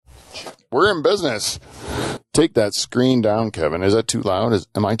we're in business. Take that screen down, Kevin. Is that too loud?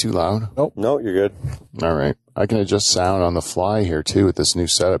 Am I too loud? Nope. No, you're good. All right. I can adjust sound on the fly here, too, with this new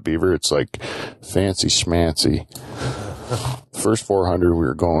setup, Beaver. It's like fancy schmancy. First 400, we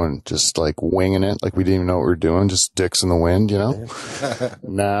were going just like winging it, like we didn't even know what we were doing, just dicks in the wind, you know?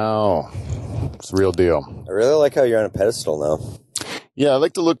 Now, it's the real deal. I really like how you're on a pedestal now. Yeah, I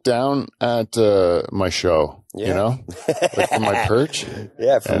like to look down at my show, you know? Like from my perch.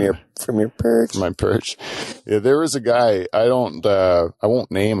 Yeah, from your perch. From my perch. Yeah, there was a guy, I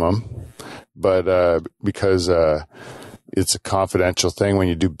won't name him, but because it's a confidential thing when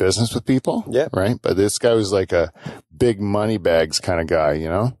you do business with people. Yeah. Right? But this guy was like a big money bags kind of guy, you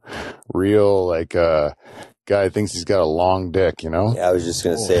know? Real, like, guy thinks he's got a long dick, you know? Yeah, I was just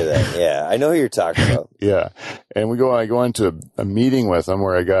going to say that. Yeah, I know who you're talking about. Yeah. And I go into a meeting with him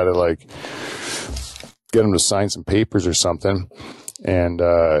where I got to like get him to sign some papers or something. And,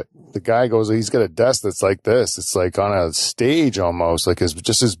 the guy goes, he's got a desk that's like this. It's like on a stage almost, like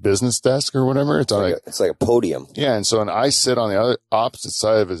just his business desk or whatever. It's like a podium. Yeah. And so, I sit on the opposite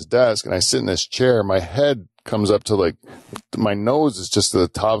side of his desk and I sit in this chair. My head comes up to like, my nose is just to the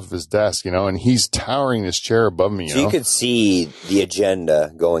top of his desk, you know, and he's towering this chair above me. You could see the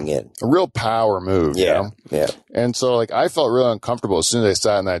agenda going in. A real power move. Yeah. You know? Yeah. And so like, I felt really uncomfortable as soon as I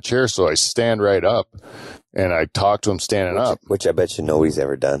sat in that chair. So I stand right up and I talk to him standing up. Which I bet you nobody's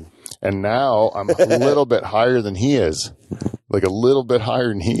ever done. And now I'm a little bit higher than he is. Like a little bit higher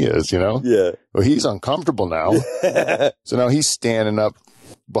than he is, you know? Yeah. Well, he's uncomfortable now. So now he's standing up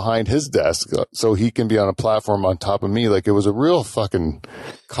behind his desk so he can be on a platform on top of me. Like it was a real fucking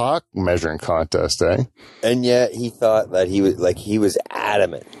cock measuring contest, eh? And yet he thought that he was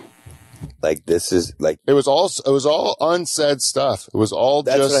adamant. Like this is like it was all unsaid stuff. It was all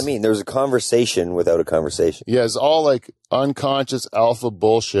that's what I mean. There was a conversation without a conversation. Yeah, it's all like unconscious alpha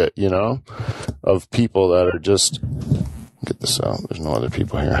bullshit, you know, of people that are just get this out. There's no other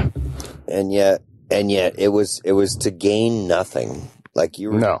people here. And yet it was to gain nothing. Like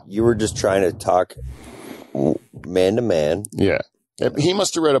you were just trying to talk man to man. Yeah. He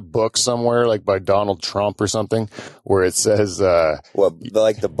must have read a book somewhere, like by Donald Trump or something, where it says,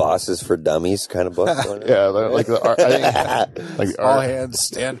 like the Bosses for Dummies kind of book. Yeah, like all hands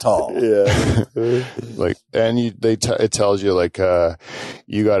stand tall. Yeah, like, and it tells you like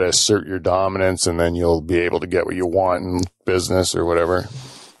you got to assert your dominance, and then you'll be able to get what you want in business or whatever.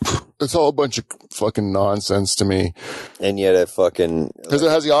 It's all a bunch of fucking nonsense to me, and yet because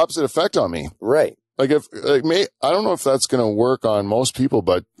it has the opposite effect on me, right? Like I don't know if that's going to work on most people,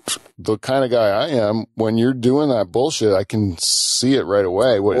 but the kind of guy I am, when you're doing that bullshit, I can see it right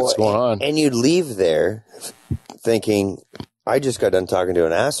away what's going on. And you'd leave there thinking, I just got done talking to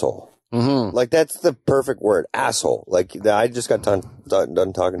an asshole. Mm-hmm. Like that's the perfect word, asshole. Like I just got done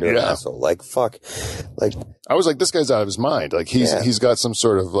talking to an asshole. Like fuck. Like I was like, this guy's out of his mind. Like he's got some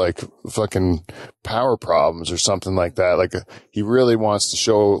sort of like fucking power problems or something like that. Like he really wants to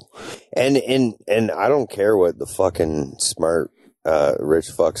show. And I don't care what the fucking smart rich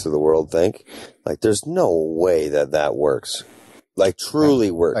fucks of the world think. Like there's no way that works. Like truly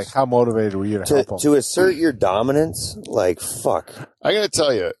works. Like how motivated were you to help him? To assert your dominance? Like fuck. I gotta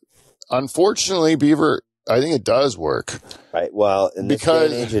tell you. Unfortunately, Beaver, I think it does work. Right. Well, in this day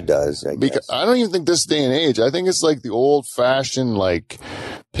and age, it does. Because I don't even think this day and age. I think it's like the old-fashioned, like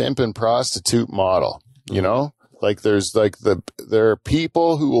pimp and prostitute model. You know, like there's like there are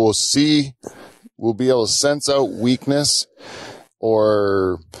people who will be able to sense out weakness,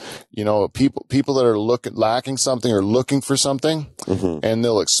 or you know, people that are lacking something or looking for something, and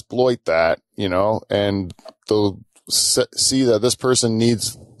they'll exploit that. You know, and they'll see that this person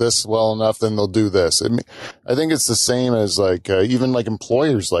needs this well enough, then they'll do this. I think it's the same as like even like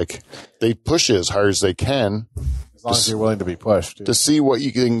employers, like they push you as hard as they can, as long as you're willing to be pushed to see what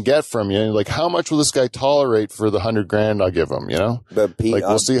you can get from you. Like, how much will this guy tolerate for the $100,000 I'll give him? You know, but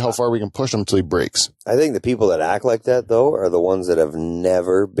we'll see how far we can push him until he breaks. I think the people that act like that though are the ones that have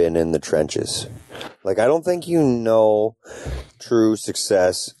never been in the trenches. Like, I don't think you know true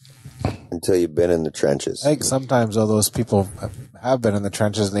success until you've been in the trenches. I think sometimes, though, those people have been in the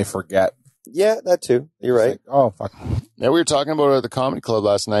trenches and they forget. Yeah, that too. You're right. Like, oh, fuck. Yeah, we were talking about it at the comedy club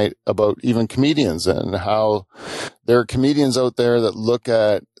last night about even comedians and how there are comedians out there that look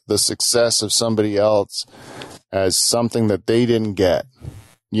at the success of somebody else as something that they didn't get.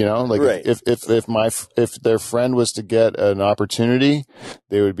 You know, like if their friend was to get an opportunity,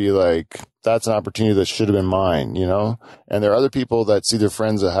 they would be like, that's an opportunity that should have been mine, you know? And there are other people that see their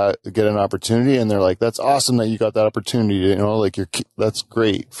friends that get an opportunity and they're like, that's awesome that you got that opportunity, you know, like that's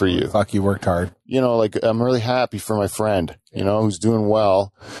great for you. Fuck, you worked hard. You know, like I'm really happy for my friend, you know, who's doing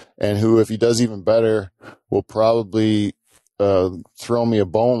well and who, if he does even better, will probably throw me a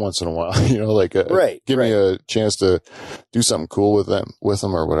bone once in a while, you know, like give me a chance to do something cool with them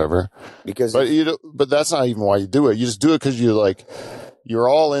or whatever. But that's not even why you do it. You just do it because you're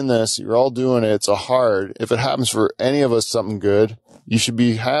all in this. You're all doing it. It's hard. If it happens for any of us, something good, you should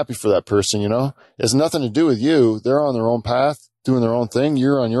be happy for that person, you know? It has nothing to do with you. They're on their own path, doing their own thing.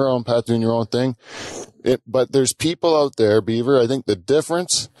 You're on your own path, doing your own thing. But there's people out there, Beaver. I think the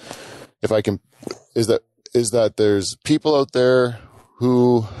difference, is that there's people out there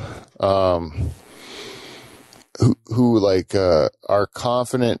who are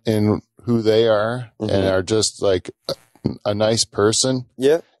confident in who they are and are just like a nice person.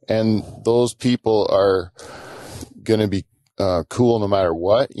 Yeah. And those people are going to be cool no matter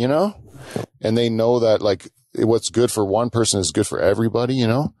what, you know? And they know that like what's good for one person is good for everybody, you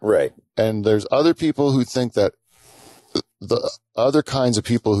know? Right. And there's other people who think that the other kinds of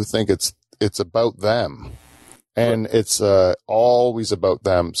people who think it's about them. And it's always about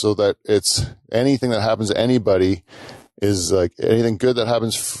them, so that it's anything that happens to anybody is like anything good that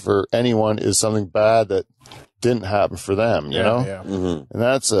happens for anyone is something bad that didn't happen for them, you know? Yeah. Mm-hmm. And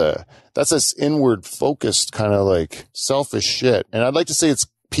that's this inward focused kind of like selfish shit. And I'd like to say it's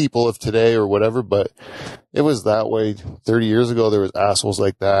people of today or whatever, but it was that way 30 years ago. There was assholes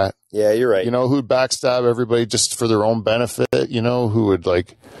like that. Yeah, you're right. You know, who'd backstab everybody just for their own benefit, you know, who would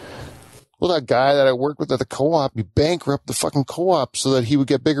like, well, that guy that I worked with at the co-op, he bankrupted the fucking co-op so that he would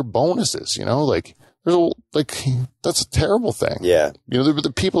get bigger bonuses, you know, like, that's a terrible thing. Yeah. You know,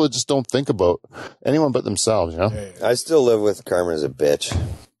 the people that just don't think about anyone but themselves, you know? I still live with karma as a bitch.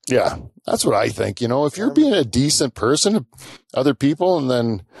 Yeah. That's what I think. You know, if you're being a decent person to other people, and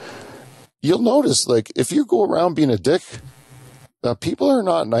then you'll notice, like, if you go around being a dick, people are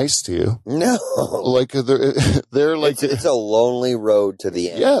not nice to you. No. Like, they're like, it's a lonely road to the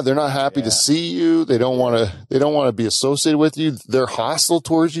end. Yeah. They're not happy to see you. They don't want to be associated with you. They're hostile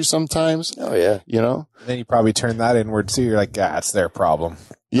towards you sometimes. Oh, yeah. You know? And then you probably turn that inward too. You're like, yeah, it's their problem.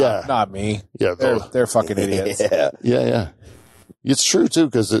 Yeah. Not me. Yeah. They're fucking idiots. Yeah. Yeah. It's true too,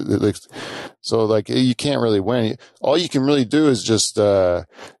 because you can't really win. All you can really do is just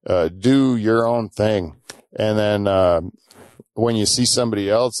do your own thing, and then when you see somebody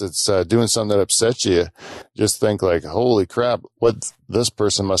else that's doing something that upsets you, just think like, holy crap, what this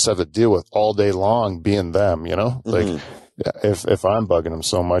person must have to deal with all day long being them, you know? Mm-hmm. Like, if I'm bugging them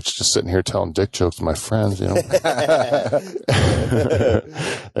so much, just sitting here telling dick jokes to my friends, you know?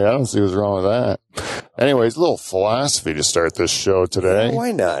 I don't see what's wrong with that. Anyways, a little philosophy to start this show today. Yeah,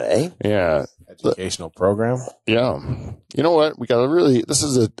 why not, eh? Yeah. Educational program. Yeah. You know what? This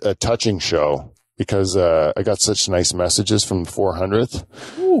is a touching show. Because I got such nice messages from the 400th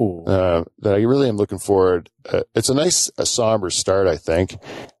that I really am looking forward. It's a somber start, I think,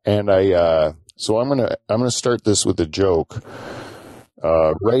 and so I'm gonna start this with a joke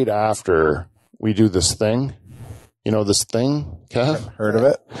right after we do this thing. You know this thing, Kev? Heard of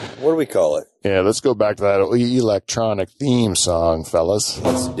it? What do we call it? Yeah, let's go back to that electronic theme song, fellas.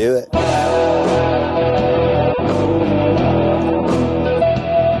 Let's do it.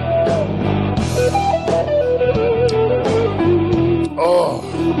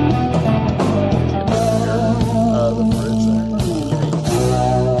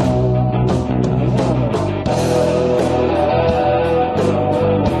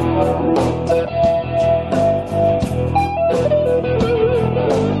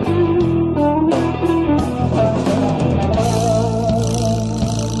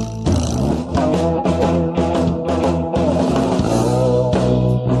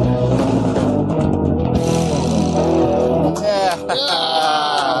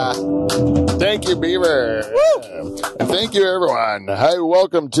 Thank you, Beaver. Woo! And thank you, everyone. Hi,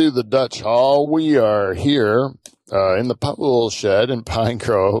 welcome to the Dutch Hall. We are here in the pool shed in Pine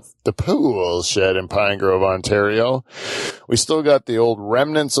Grove, Ontario. We still got the old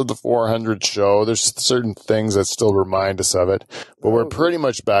remnants of the 400 show. There's certain things that still remind us of it, but we're pretty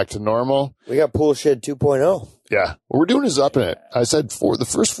much back to normal. We got Pool Shed 2.0. Yeah. What we're doing is upping it. I said the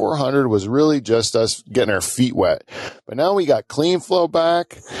first 400 was really just us getting our feet wet. But now we got Clean Flow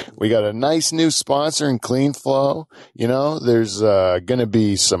back. We got a nice new sponsor in Clean Flow. You know, there's going to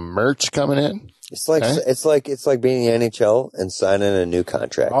be some merch coming in. It's like being in the NHL and signing a new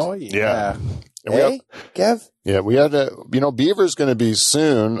contract. Oh yeah. And Hey, Kev? we had to, Beaver's going to be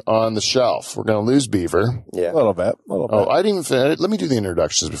soon on the shelf. We're going to lose Beaver. Yeah. A little bit. Oh, I didn't even let me do the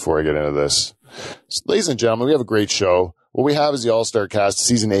introductions before I get into this. Ladies and gentlemen, we have a great show. What we have is the All-Star cast,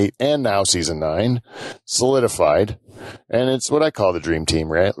 season 8 and now season 9, solidified. And it's what I call the dream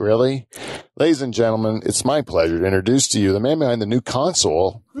team, right? Really? Ladies and gentlemen, it's my pleasure to introduce to you the man behind the new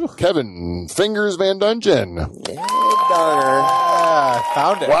console, Kevin Fingers Van Dungeon. Yeah, darner.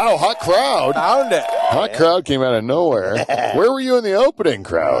 Found it. Wow, hot crowd. Found it. Hot crowd came out of nowhere. Where were you in the opening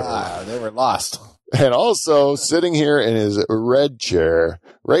crowd? They were lost. And also sitting here in his red chair,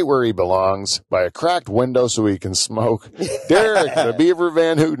 right where he belongs, by a cracked window so he can smoke, Derek, the Beaver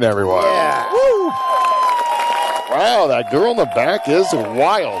Van Hooten, everyone. Yeah. Woo! Wow, that girl in the back is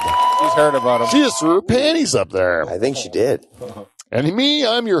wild. She's heard about him. She just threw her panties up there. I think she did. And me,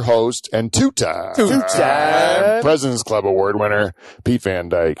 I'm your host and two-time President's Club Award winner, Pete Van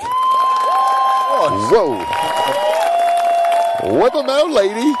Dyke. Whoa. Whip 'em out,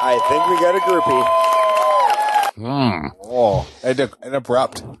 lady. I think we got a groupie. Oh, and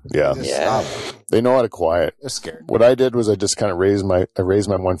abrupt. Yeah. Yeah. They know how to quiet. They're scared. What I did was I just kind of raised my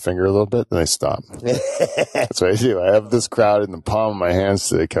one finger a little bit, then I stopped. That's what I do. I have this crowd in the palm of my hands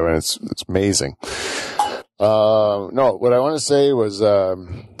today, Kevin. It's amazing. No, what I want to say was,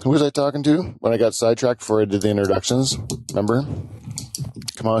 who was I talking to when I got sidetracked before I did the introductions? Remember?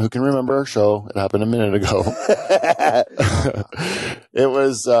 Come on, who can remember our show? It happened a minute ago. It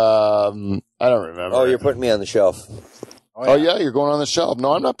was, I don't remember. Oh, you're putting me on the shelf. Oh, yeah, you're going on the shelf.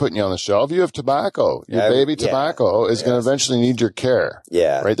 No, I'm not putting you on the shelf. You have tobacco. Your baby tobacco is going to eventually need your care.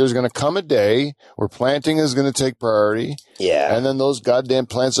 Yeah. Right? There's going to come a day where planting is going to take priority. Yeah. And then those goddamn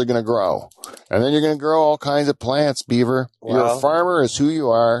plants are going to grow. And then you're going to grow all kinds of plants, Beaver. You're a farmer is who you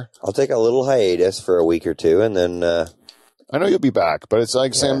are. I'll take a little hiatus for a week or two and then, I know you'll be back, but it's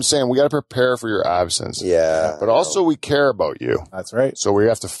like I'm saying, we got to prepare for your absence. yeah. But also we care about you. That's right. So we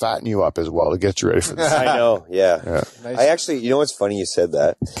have to fatten you up as well to get you ready for this. I know. Yeah. Nice. I actually, you know what's funny? You said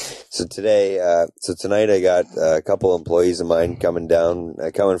that. So tonight I got a couple employees of mine coming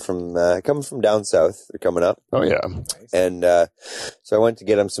from down south. They're coming up. Oh, yeah. And, so I went to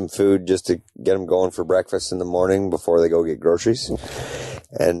get them some food just to get them going for breakfast in the morning before they go get groceries.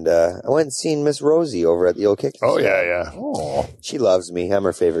 And, I went and seen Miss Rosie over at the old Kick. Oh, yeah. Oh, She loves me. I'm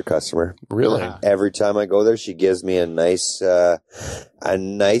her favorite customer. Really? Yeah. Every time I go there, she gives me a nice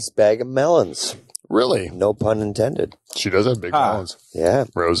bag of melons. Really? No pun intended. She does have big melons, Yeah.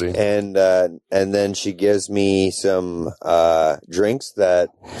 Rosie. And then she gives me some, drinks that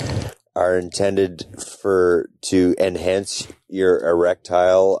are intended to enhance your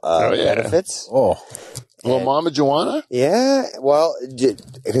erectile, benefits. oh, Well, Mama Joanna? Yeah. Well,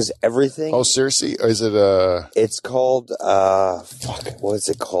 because everything. Oh, seriously? Or is it It's called, what is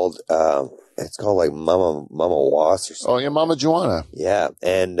it called? It's called like Mama Was or something. Oh, yeah, Mama Joanna. Yeah.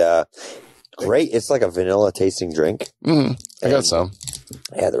 And, great. It's like a vanilla tasting drink. Mm-hmm. I got some.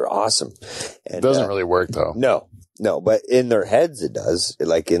 Yeah, they're awesome. And, It doesn't really work, though. No, but in their heads it does.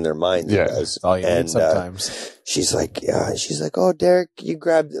 Like in their minds Yeah. it does. all you need sometimes. She's like, oh, Derek, you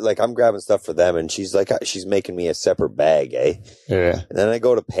grabbed, like, I'm grabbing stuff for them. And she's like, she's making me a separate bag, eh? Yeah. And then I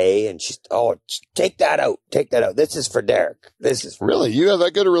go to pay and she's, take that out. This is for Derek. Really? You have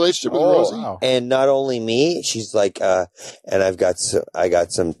that good a relationship with Rosie? Wow. And not only me, she's like, and I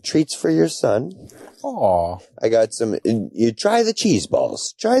got some treats for your son. Oh, I got some, you try the cheese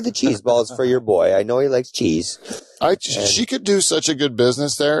balls. Try the cheese balls for your boy. I know he likes cheese. She could do such a good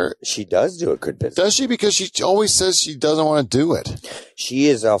business there. She does do a good business. Does she? Because she always says she doesn't want to do it. She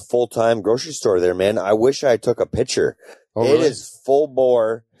is a full-time grocery store there, man. I wish I took a picture. Oh, It really? is full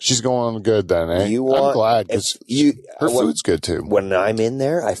bore. She's going good then, eh? I'm glad because her food's good too. When I'm in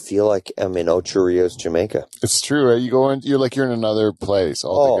there, I feel like I'm in Ocho Rios, Jamaica. It's true. Eh? You go in, you're in another place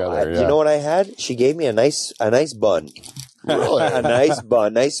altogether. You know what I had? She gave me a nice bun. Really? A nice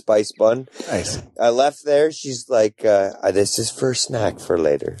bun, nice spice bun. nice. I left there. She's like, this is for a snack for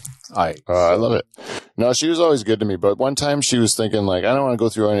later. I love it. No, she was always good to me. But one time she was thinking like, I don't want to go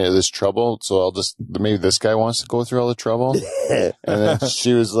through any of this trouble. So I'll just, maybe this guy wants to go through all the trouble. And then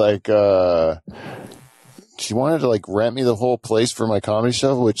she was like, she wanted to like rent me the whole place for my comedy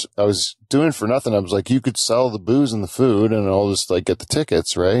show, which I was doing for nothing. I was like, you could sell the booze and the food and I'll just like get the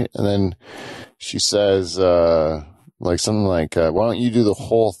tickets. Right. And then she says, like something like, why don't you do the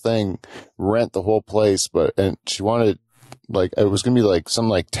whole thing, rent the whole place? And she wanted, like, it was going to be like something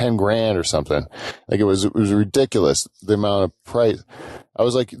like 10 grand or something. Like it was ridiculous, the amount of price. I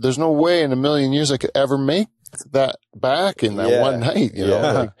was like, there's no way in a million years I could ever make that back in that one night, you know,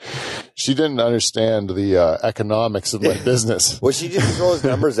 like she didn't understand the economics of my business. Well, she just throws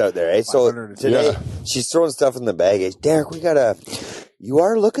numbers out there, eh? So today she's throwing stuff in the bag. Eh? Derek, you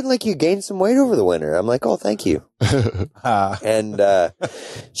are looking like you gained some weight over the winter. I'm like, oh, thank you. And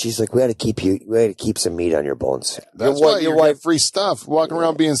she's like, we had to keep some meat on your bones. That's why your wife free stuff, walking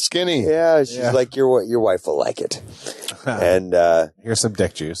around being skinny. Yeah, she's like, your wife will like it. And here's some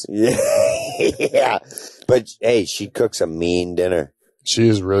dick juice. Yeah, yeah. But hey, she cooks a mean dinner. She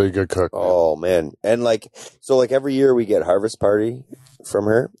is a really good cook. Oh man, and so every year we get harvest party from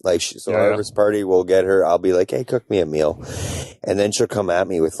her. Harvest party, we'll get her. I'll be like, hey, cook me a meal, and then she'll come at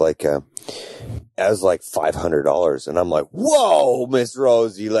me with as $500, and I'm like, whoa, Miss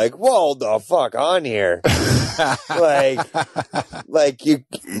Rosie, whoa, the fuck on here, you.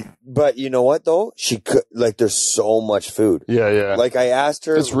 But you know what though? She could there's so much food. Yeah. I asked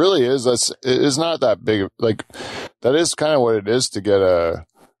her. It really is. It's not that big. That is kind of what it is to get a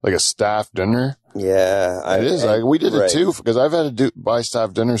staff dinner. Yeah, it is. We did it too because I've had to buy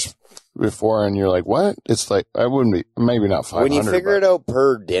staff dinners before, and you're like, what? It's I wouldn't be, maybe not 500. When you figure it out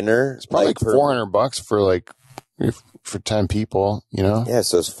per dinner, it's probably $400 for 10 people, you know? Yeah,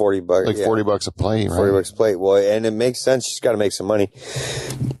 so it's $40. $40 a plate, right? $40 a plate. Well, and it makes sense. She's got to make some money.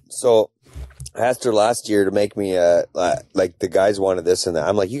 So I asked her last year to make me, the guys wanted this and that.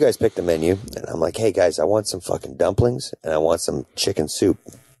 I'm like, you guys pick the menu. And I'm like, hey guys, I want some fucking dumplings and I want some chicken soup.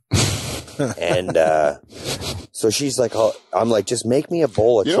 And so she's like, I'm like, just make me a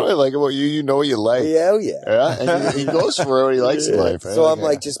bowl of chicken. You know what I like about you? You know what you like. Yeah, yeah. Yeah, and he goes for what he likes in life. Right? So I'm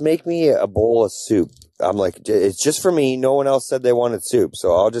like, just make me a bowl of soup. I'm like, it's just for me. No one else said they wanted soup,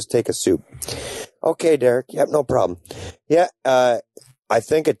 so I'll just take a soup. Okay, Derek. Yep, no problem. Yeah, I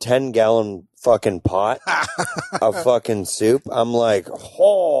think a 10-gallon fucking pot of fucking soup. I'm like,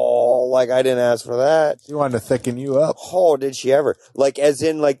 I didn't ask for that. She wanted to thicken you up. Oh, did she ever? As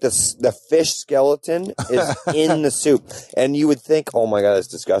in, the fish skeleton is in the soup. And you would think, oh my God, that's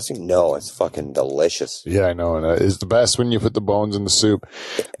disgusting. No, it's fucking delicious. Yeah, I know. And it's the best when you put the bones in the soup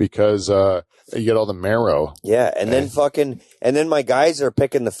because you get all the marrow. Yeah, and then my guys are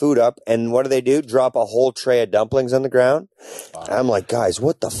picking the food up, and what do? Drop a whole tray of dumplings on the ground. Wow. I'm like, guys,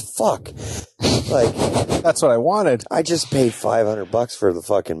 what the fuck? That's what I wanted. I just paid $500 for the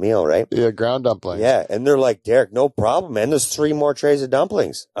fucking meal, right? Yeah, ground dumplings. Yeah, and they're like, Derek, no problem, man. There's 3 more trays of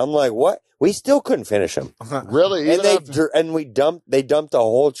dumplings. I'm like, what? We still couldn't finish them. Really? And they dumped a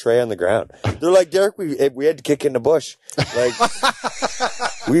whole tray on the ground. They're like, Derek, we had to kick in the bush.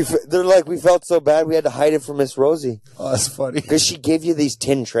 We felt so bad we had to hide it from Miss Rosie. Oh, that's funny. Because she gave you these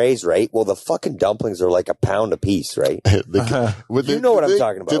tin trays, right? Well, the fucking dumplings are like £1 a piece, right? You know what I'm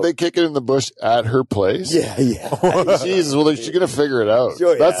talking about. Did they kick it in the bush at her place? Yeah. Jesus, well, she's going to figure it out.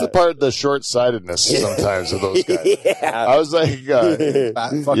 Sure, that's the part, the short-sightedness sometimes of those guys. Yeah. I was like,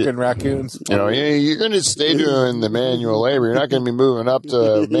 fat fucking raccoons. You know, you're going to stay doing the manual labor. You're not going to be moving up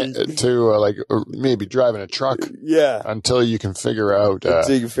to maybe driving a truck. Yeah. Until you can figure out.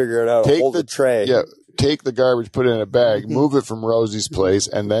 Until you can figure it out. Hold the tray. Yeah. Take the garbage, put it in a bag, move it from Rosie's place,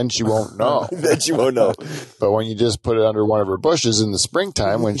 and then she won't know. But when you just put it under one of her bushes in the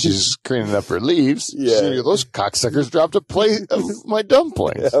springtime when she's cleaning up her leaves, those cocksuckers dropped a plate of my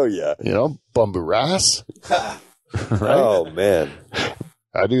dumplings. Oh, yeah. You know, bumbu-ras. Right? Oh, man.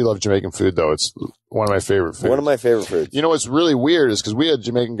 I do love Jamaican food, though. It's one of my favorite foods. One of my favorite foods. You know what's really weird is because we had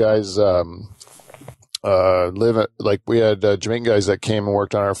Jamaican guys we had Jamaican guys that came and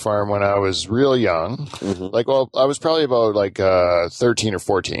worked on our farm when I was real young. Mm-hmm. I was probably about 13 or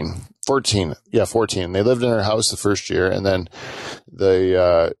 14. 14. Yeah, 14. They lived in our house the first year, and then they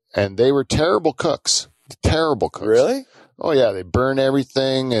were terrible cooks. Terrible cooks. Really? Oh yeah, they burn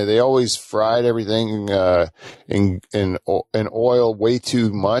everything. They always fried everything in oil way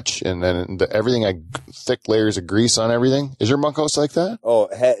too much, and then everything had thick layers of grease on everything. Is your bunkhouse like that? Oh,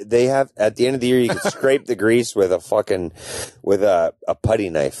 they have at the end of the year you can scrape the grease with a putty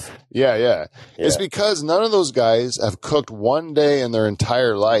knife. Yeah. It's because none of those guys have cooked one day in their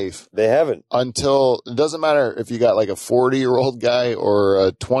entire life. They haven't. Until it doesn't matter if you got a 40-year-old guy or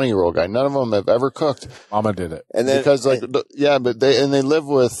a 20-year-old guy. None of them have ever cooked. Mama did it, and then because but they live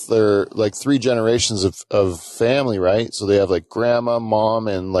with their 3 generations of family, right? So they have grandma, mom,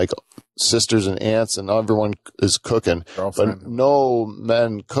 and sisters and aunts, and everyone is cooking. Girlfriend. But no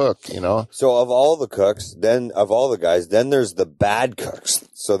men cook, you know? So of all the guys, then there's the bad cooks.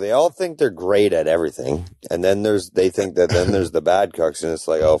 So they all think they're great at everything. And then they think that then there's the bad cooks, and it's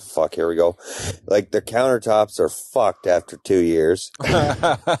like, oh fuck, here we go. The countertops are fucked after 2 years.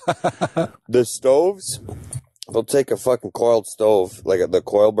 The stoves, they'll take a fucking coiled stove, the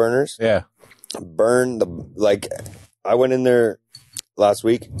coil burners. Yeah. Burn I went in there last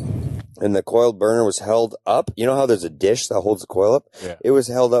week, and the coiled burner was held up. You know how there's a dish that holds the coil up? Yeah. It was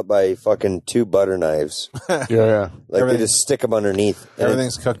held up by fucking 2 butter knives. Yeah. Like they just stick them underneath.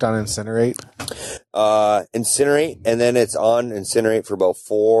 Everything's cooked on incinerate. Incinerate, and then it's on incinerate for about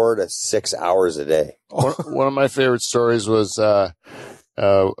 4 to 6 hours a day. One of my favorite stories was,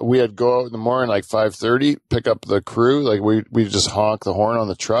 we had go out in the morning, like 5:30, pick up the crew. Like we just honk the horn on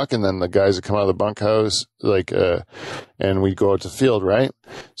the truck, and then the guys would come out of the bunkhouse, and we'd go out to field, right?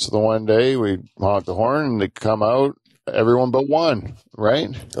 So the one day we honk the horn and they come out, everyone but one, right?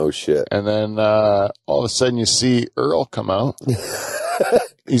 Oh shit. And then, all of a sudden you see Earl come out.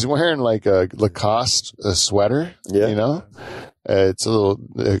 He's wearing like a Lacoste sweater, Yeah. you know, it's a little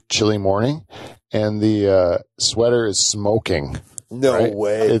chilly morning, and the sweater is smoking. No right?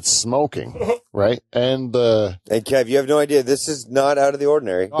 way. It's smoking, right? And And Kev, you have no idea. This is not out of the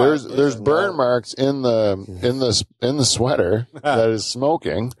ordinary. there's burn marks in the sweater that is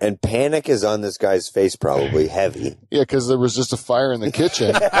smoking. And panic is on this guy's face, probably heavy. Yeah, because there was just a fire in the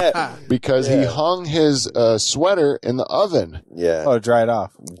kitchen because he hung his sweater in the oven Yeah. Oh, dry it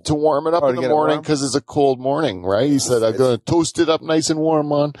off. to warm it up Oh, in to the get it morning warm? because it's a cold morning, right? He said, "I'm going to toast it up nice and warm,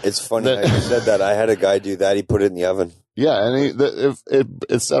 man." It's funny how you said that. I had a guy do that. He put it in the oven. Yeah, and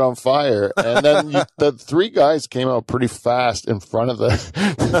it set on fire, and then the 3 guys came out pretty fast in front of the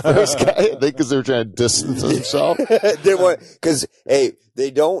first guy, I think, because they were trying to distance themselves. Because hey,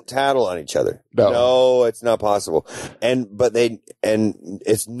 they don't tattle on each other. No. It's not possible. And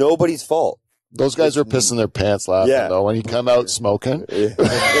it's nobody's fault. Those guys were pissing their pants laughing, Yeah. though, when you come out smoking. I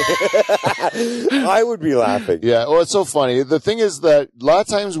would be laughing. Yeah, well, it's so funny. The thing is that a lot of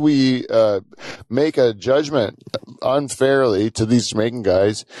times we make a judgment unfairly to these Jamaican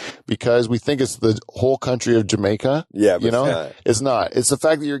guys because we think it's the whole country of Jamaica. Yeah, but you know, it's not. it's not. It's the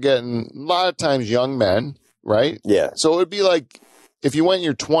fact that you're getting a lot of times young men, right? Yeah. So it would be like if you went in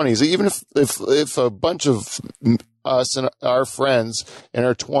your 20s, even if a bunch of us and our friends in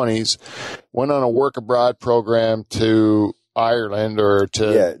our 20s went on a work abroad program to Ireland or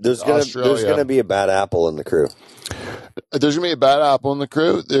to there's Australia. gonna be a bad apple in the crew. There's going to be a bad apple in the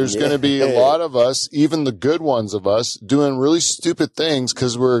crew. There's going to be a lot of us, even the good ones of us, doing really stupid things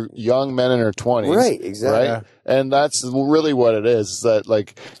because we're young men in our 20s. Right, exactly. Right? And that's really what it is that,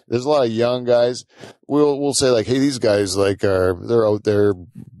 like, there's a lot of young guys. We'll say, like, hey, these guys, like, they're out there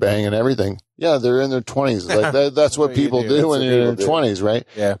banging everything. Yeah, they're in their 20s. Like, that's what people do when you're in your 20s, right?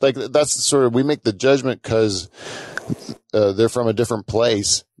 Yeah. Like, that's the sort of, we make the judgment because they're from a different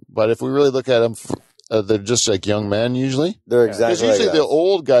place. But if we really look at them, they're just like young men usually. They're exactly Because usually like the us.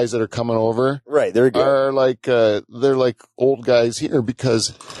 old guys that are coming over Right, they're good. are like they're like old guys here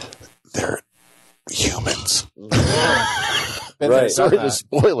because they're humans. Right. Sorry to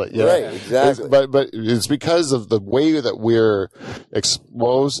spoil it. Yeah. Right, exactly. But it's because of the way that we're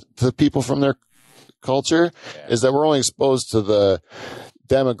exposed to people from their culture is that we're only exposed to the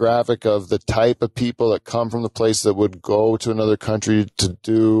demographic of the type of people that come from the place that would go to another country to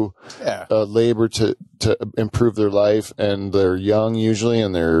do labor to improve their life, and they're young usually,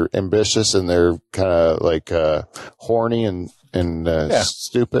 and they're ambitious, and they're kind of like horny and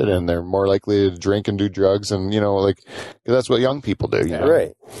stupid, and they're more likely to drink and do drugs, and like 'cause that's what young people do. You know?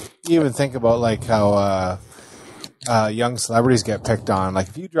 Right. You even think about like how young celebrities get picked on. Like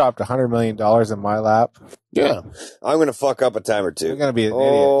if you dropped $100 million in my lap, Yeah. I'm going to fuck up a time or two. you're gonna be an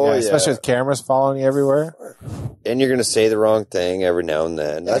Oh, idiot. yeah. Especially with cameras following you everywhere. And you're going to say the wrong thing every now and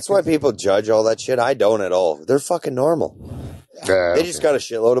then. That's why people judge all that shit. I don't at all. They're fucking normal. Yeah. They just got a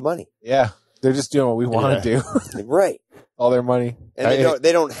shitload of money. Yeah, they're just doing what we want to do. Right. All their money, And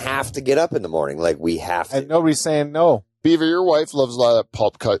they don't have to get up in the morning like we have to. and nobody's saying no. Beaver, your wife loves a lot of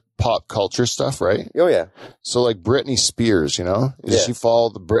pop culture stuff, right? Oh, yeah. So like Britney Spears, Does Yeah. she follow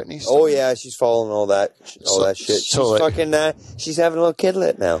the Britney stuff? Oh, yeah. She's following all that shit. So She's like- fucking, she's having a little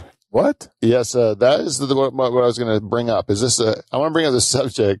kidlet now. What? Yes, that is what I was going to bring up. Is this I want to bring up the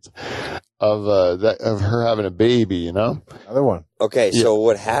subject of her having a baby, Another one. Okay, so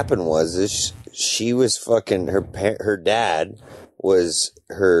what happened was she was fucking her dad was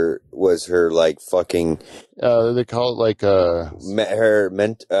her like fucking They call it like a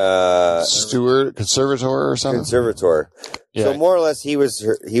steward, conservator or something. conservator. Yeah. So more or less, he was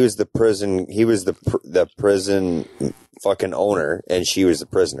the prison fucking owner, and she was the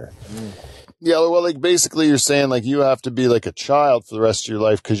prisoner. Yeah, well, like basically you're saying like you have to be like a child for the rest of your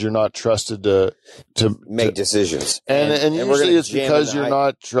life because you're not trusted to Make decisions, and we're usually gonna it's jam because in the you're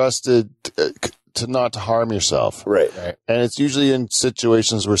not trusted to not to harm yourself. Right. And it's usually in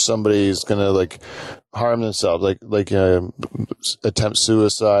situations where somebody is going to like harm themselves, like attempt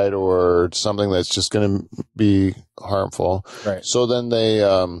suicide or something that's just going to be harmful. Right. So then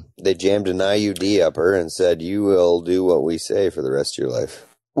they jammed an IUD up her and said, "You will do what we say for the rest of your life."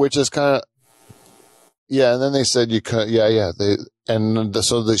 which is kind of, yeah. And then they said you could,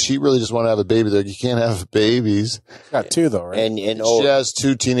 so she really just want to have a baby. Like, you can't have babies. Got 2 though, right? And She has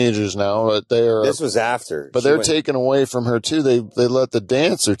 2 teenagers now, but this was after. But they're taken away from her too. They let the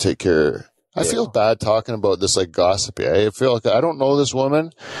dancer take care of her. I feel bad talking about this like gossipy. I feel like I don't know this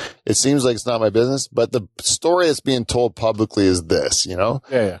woman. It seems like it's not my business, but the story that's being told publicly is this,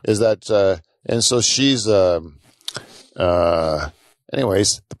 is that, and so she's,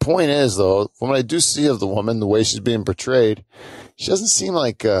 anyways, the point is though, when I do see of the woman, the way she's being portrayed, she doesn't seem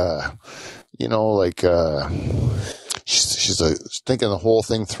like, she's thinking the whole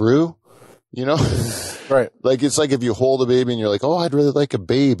thing through, Right. Like, it's like if you hold a baby and you're like, oh, I'd really like a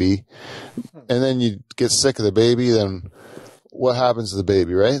baby. And then you get sick of the baby, then what happens to the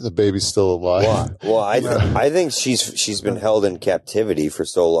baby, right? The baby's still alive. Well, I think she's been held in captivity for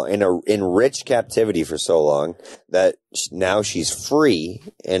so long, in rich captivity for so long, that now she's free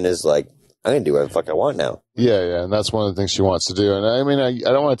and is like, I'm going to do whatever the fuck I want now. Yeah. And that's one of the things she wants to do. And I mean,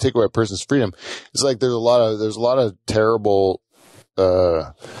 I don't want to take away a person's freedom. It's like there's a lot of terrible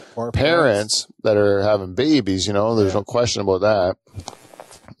parents that are having babies, there's no question about that.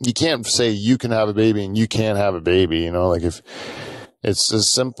 You can't say you can have a baby and you can't have a baby, like if it's as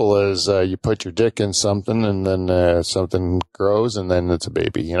simple as you put your dick in something and then something grows and then it's a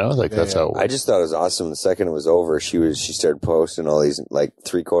baby, that's how it works. I just thought it was awesome. The second it was over, she started posting all these like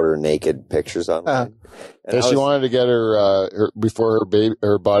 3/4 naked pictures online. And she wanted to get her before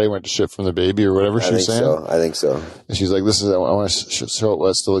her body went to shit from the baby or whatever she was saying. I think so. And she's like, I want to show it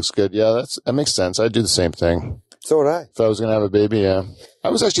what still looks good. Yeah, that makes sense. I'd do the same thing. So would I. If I was going to have a baby, yeah. I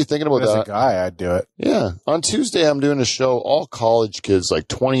was actually thinking about that. As a guy, I'd do it. Yeah. On Tuesday, I'm doing a show, all college kids, like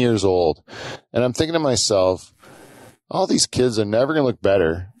 20 years old. And I'm thinking to myself, all these kids are never going to look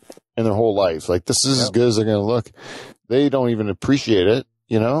better in their whole life. Like, this is as good as they're going to look. They don't even appreciate it,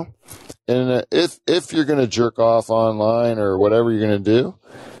 And if you're going to jerk off online or whatever you're going to do,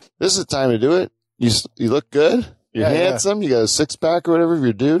 this is the time to do it. You look good. You're handsome. You got a 6-pack or whatever. If you're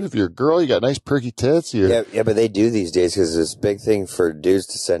a dude, if you're a girl, you got nice perky tits. Yeah, but they do these days because it's a big thing for dudes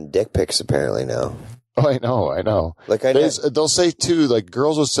to send dick pics apparently now. Oh, I know. Like they'll say too, like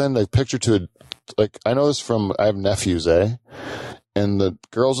girls will send a picture to I know this from, I have nephews, and the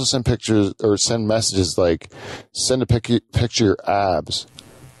girls will send pictures or send messages like, send a picture of your abs.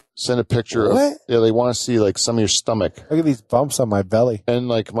 Send a picture of, they want to see like some of your stomach. Look at these bumps on my belly. And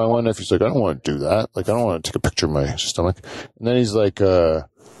like my one nephew's like, I don't want to do that. Like, I don't want to take a picture of my stomach. And then he's like,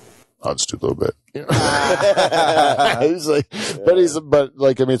 I'll just do a little bit. He's like, but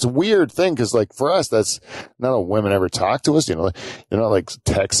like, I mean, it's a weird thing because like for us, that's not how women ever talk to us, they're not like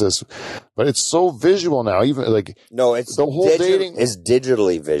Texas, but it's so visual now. Even like, no, it's the whole dating is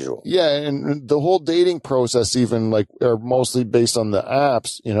digitally visual. Yeah. And the whole dating process, even like, are mostly based on the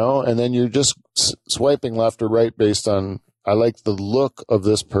apps, and then you're just swiping left or right based on, I like the look of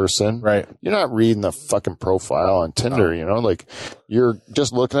this person. Right. You're not reading the fucking profile on Tinder, like you're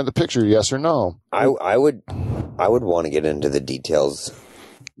just looking at the picture, yes or no. I would want to get into the details.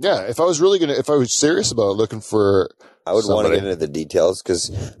 Yeah. If I was serious about looking for, I would want to get into the details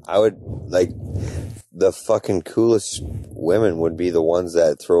because I would like the fucking coolest women would be the ones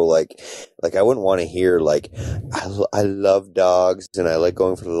that throw like I wouldn't want to hear like I love dogs and I like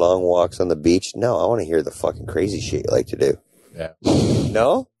going for the long walks on the beach. No, I want to hear the fucking crazy shit you like to do. Yeah.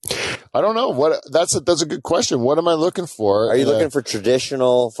 No? I don't know. That's a good question. What am I looking for? Are you looking for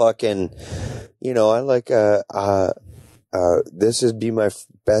traditional fucking, I like this would be my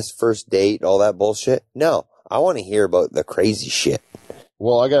best first date, all that bullshit? No. I want to hear about the crazy shit.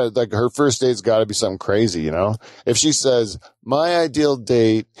 Well, I got like her first date's got to be something crazy, If she says my ideal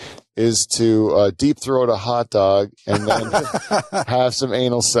date is to deep throat a hot dog and then have some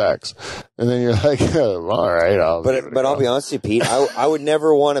anal sex, and then you're like, oh, all right, but I'll be honest with you, Pete. I would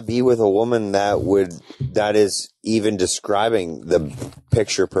never want to be with a woman that is even describing the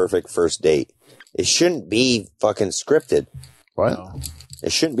picture perfect first date. It shouldn't be fucking scripted. What? No.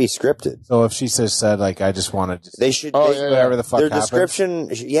 It shouldn't be scripted. So if she said like, I just want to, they should. Whatever the fuck their happens.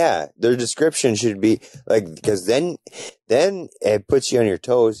 their description should be like, because then it puts you on your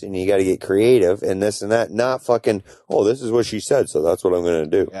toes and you got to get creative and this and that. Not fucking. Oh, this is what she said, so that's what I'm going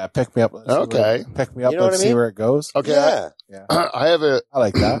to do. Yeah, pick me up. Okay, pick me up. You know Let's see where it goes. Okay, yeah. I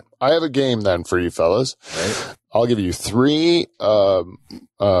like that. I have a game then for you fellas. Right. I'll give you 3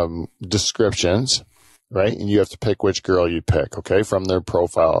 descriptions, right? And you have to pick which girl you pick, okay, from their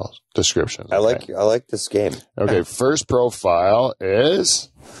profile descriptions. Okay? I like this game. Okay, first profile is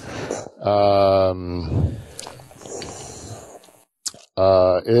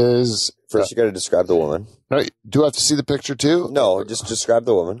First, you got to describe the woman. no, do I have to see the picture too? No, just describe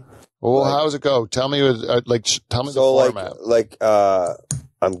the woman. Well, how does it go? Tell me, tell me the format.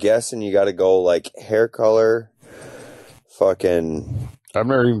 I'm guessing you got to go like hair color, fucking. I've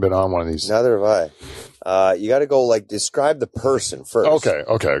never even been on one of these. Neither have I. You got to go like describe the person first. Okay.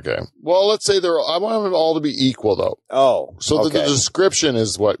 Well, let's say I want them all to be equal though. Oh, so the description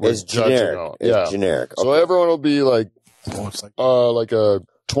is what we're judging generic. on. It's generic. Okay. So everyone will be like a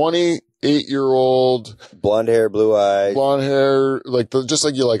 28-year-old, blonde hair, blue eyes, just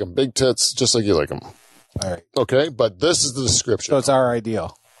like you like them, big tits, just like you like them. All right. Okay, but this is the description. So it's our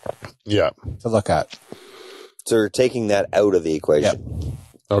ideal. Yeah. To look at. So you're taking that out of the equation. Yep.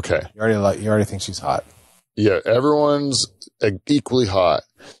 Okay. You already think she's hot. Yeah, everyone's equally hot.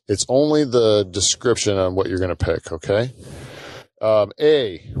 It's only the description on what you're going to pick. Okay.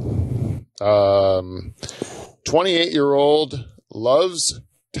 28-year-old loves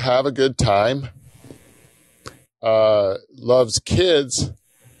to have a good time. Loves kids.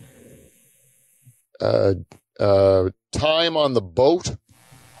 Time on the boat.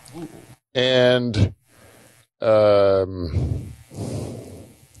 And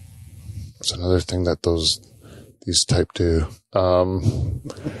what's another thing that these type do?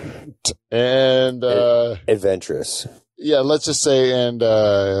 Adventurous. Yeah, let's just say, and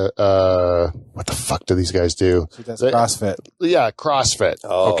what the fuck do these guys do? She does CrossFit. Yeah, CrossFit.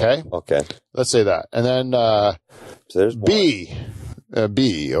 Oh, okay. Let's say that. And then so there's B.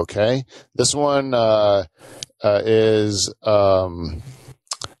 B, okay? This one is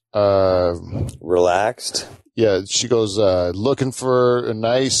relaxed. Yeah, she goes looking for a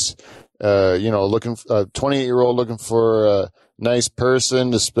nice 28-year-old looking for a nice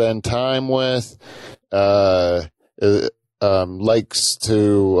person to spend time with. Likes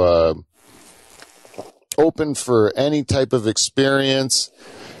to open for any type of experience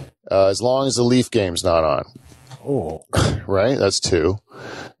as long as the Leaf game's not on. Oh, right. That's 2,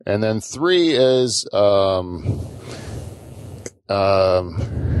 and then 3 is 3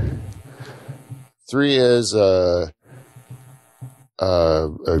 is a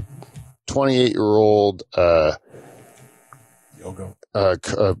 28-year-old yoga. A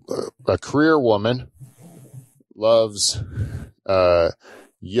career woman. Loves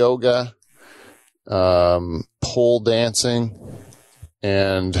yoga, pole dancing,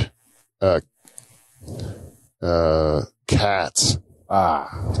 and cats.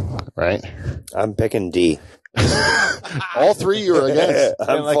 Right? I'm picking D. All 3 you're against.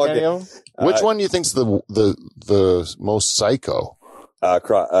 I'm fucking. Which one do you think's the most psycho?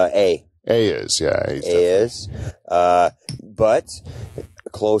 A. A is, yeah. A is. But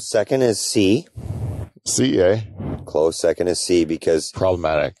close second is C. C, eh? Close second is C because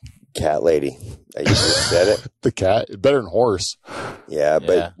problematic. Cat lady. You just said it. The cat, better than horse. Yeah,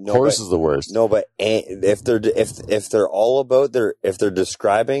 but no, horse is the worst. No, but if they're all about if they're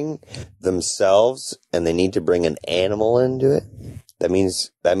describing themselves and they need to bring an animal into it, that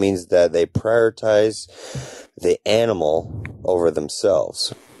means that they prioritize the animal over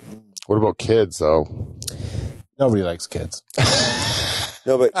themselves. What about kids though? Nobody likes kids.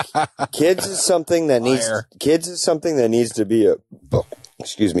 No, but kids is something that needs to be a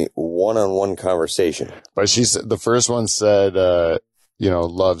one-on-one conversation. But she said the first one said,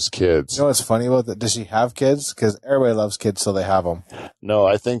 loves kids. You know what's funny about that? Does she have kids? Because everybody loves kids, so they have them. No,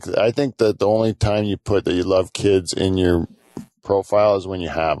 I think that the only time you put that you love kids in your profile is when you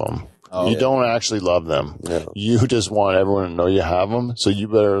have them. Oh, you don't actually love them. No. You just want everyone to know you have them. So you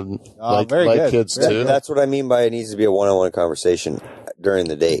better like kids too. That's what I mean by it needs to be a one-on-one conversation during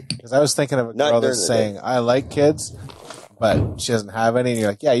the date. Because I was thinking of a girl that's saying, I like kids, but she doesn't have any. And you're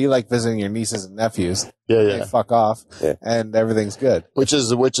like, yeah, you like visiting your nieces and nephews. Yeah. They fuck off. Yeah. And everything's good. Which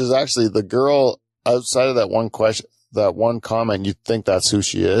is actually the girl outside of that one question, that one comment, you'd think that's who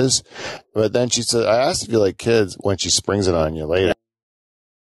she is. But then she said, I asked if you like kids when she springs it on you later.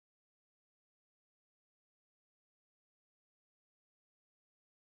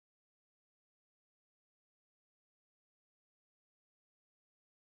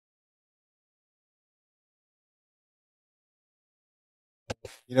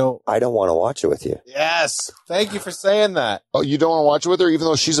 I don't want to watch it with you. Yes. Thank you for saying that. Oh, you don't want to watch it with her, even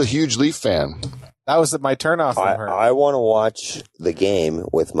though she's a huge Leaf fan? That was my turnoff from her. I want to watch the game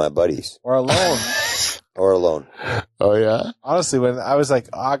with my buddies. Or alone. Or alone. Oh, yeah? Honestly, when I was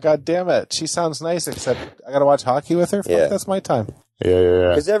like, God damn it. She sounds nice, except I got to watch hockey with her. Fuck, that's my time. Yeah.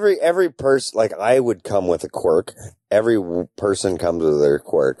 Because every person, like I would come with a quirk. Every person comes with their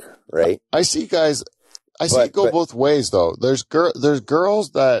quirk, right? I see guys. I see it go both ways though. There's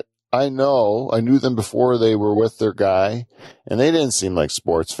girls that I knew them before they were with their guy, and they didn't seem like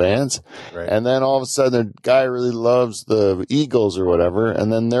sports fans. Right. And then all of a sudden, their guy really loves the Eagles or whatever,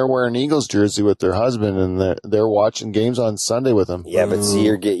 and then they're wearing Eagles jersey with their husband, and they're watching games on Sunday with them. Yeah, but see,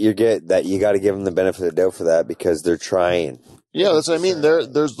 you get that you got to give them the benefit of the doubt for that because they're trying. Yeah, that's what I mean.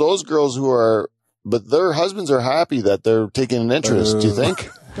 There's those girls who are, but their husbands are happy that they're taking an interest. Do you think?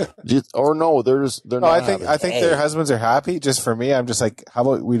 Or no, they're not. I think their husbands are happy. Just for me, I'm just like, how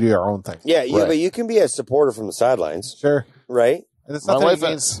about we do our own thing? Yeah, right. But you can be a supporter from the sidelines. Sure. Right? And it's nothing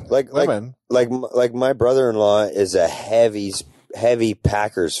against women. Like my brother-in-law is a heavy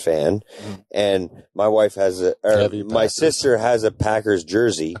Packers fan, and my wife my sister has a Packers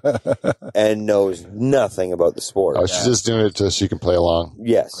jersey and knows nothing about the sport. Oh, she's just doing it so she can play along.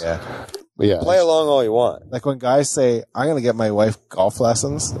 Yes. Yeah. Yeah. Play along all you want. Like when guys say, I'm going to get my wife golf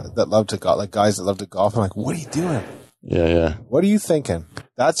lessons that love to golf, like guys that love to golf. I'm like, what are you doing? Yeah. What are you thinking?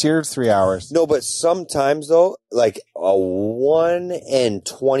 That's your 3 hours. No, but sometimes though, like a 1 in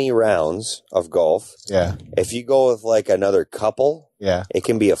 20 rounds of golf. Yeah. If you go with like another couple, yeah, it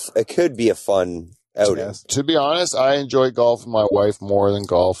could be a fun outing. Yes. To be honest, I enjoy golf with my wife more than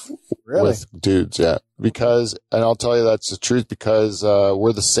golf with dudes. Yeah, and I'll tell you that's the truth because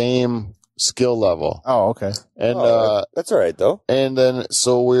we're the same skill level. Oh, okay. And that's all right though. And then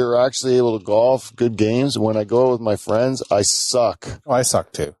so we were actually able to golf good games. When I go with my friends, I suck. Oh, I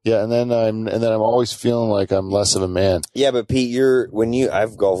suck too. Yeah, and then I'm always feeling like I'm less of a man. Yeah, but Pete,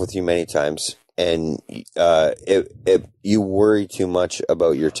 I've golfed with you many times, and you worry too much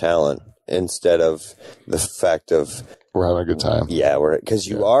about your talent instead of the fact of we're having a good time. Yeah, because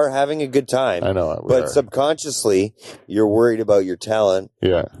you are having a good time. I know, but subconsciously you're worried about your talent.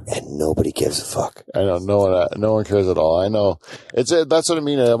 Yeah, and nobody gives a fuck. I know, no one cares at all. I know that's what I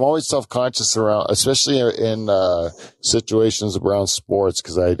mean. I'm always self-conscious around, especially in situations around sports,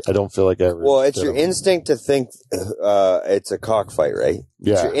 because I don't feel like I ever. Well, it's your instinct to think it's a cockfight, right?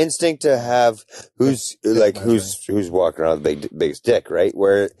 Yeah, it's your instinct to have who's walking around with the biggest dick, right?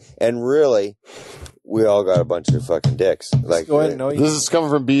 And really. We all got a bunch of fucking dicks. Like this is coming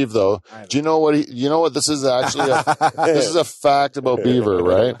from Beaver, though. Do you know what this is actually? This is a fact about Beaver,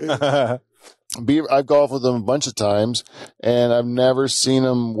 right? Beaver, I've golfed with him a bunch of times, and I've never seen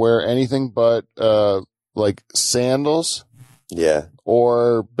him wear anything but like sandals,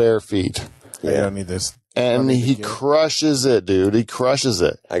 or bare feet. Yeah, I don't need this. And he crushes it, dude. He crushes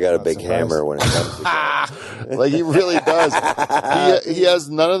it. I got a big hammer when it comes to that. Like, he really does. He has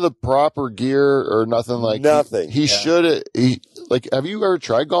none of the proper gear or nothing like nothing. He should. Have you ever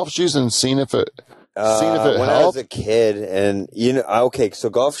tried golf shoes and seen if it when helped? I was a kid, and so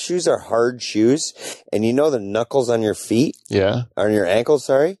golf shoes are hard shoes, and the knuckles on your feet, on your ankles,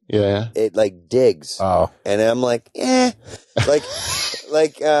 sorry, it like digs. Oh, and I'm like, okay,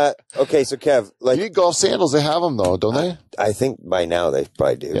 so Kev, like you need golf sandals. They have them though, don't they? I think by now they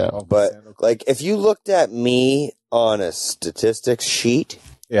probably do. Yeah, but like if you looked at me on a statistics sheet,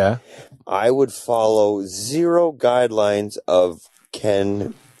 I would follow 0 guidelines of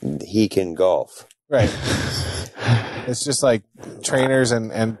he can golf. Right. It's just like trainers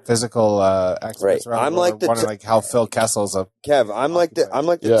and physical experts around I'm like like how Phil Kessel's a Kev. I'm like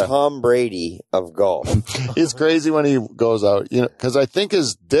the Tom Brady of golf. It's crazy when he goes out, because I think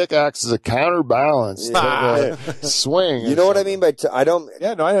his dick acts as a counterbalance to the swing. You know what I mean by I don't.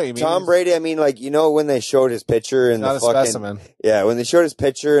 Yeah, no, I know what you mean. Tom Brady. I mean, like when they showed his picture in the fucking specimen. Yeah, when they showed his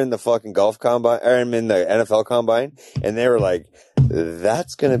picture in the fucking golf combine or in the NFL combine, and they were like,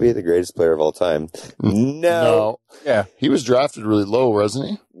 "That's going to be the greatest player of all time." No. Yeah, he was drafted really low, wasn't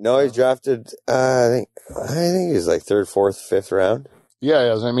he? No, he's drafted. I think he's like 3rd, 4th, 5th round.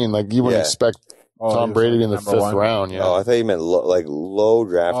 Yeah, I mean, like you wouldn't expect Tom Brady in the 5th round. Yeah. Oh, I thought you meant low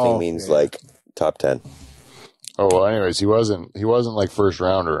drafting means like top 10. Oh, well, anyways, he wasn't like first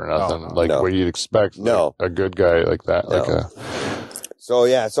rounder or nothing what you'd expect. No, a good guy like that. No.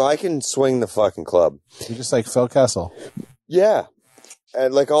 So I can swing the fucking club. You're just like Phil Kessel. Yeah.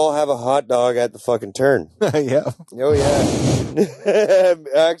 And I'll have a hot dog at the fucking turn. Yeah. Oh yeah.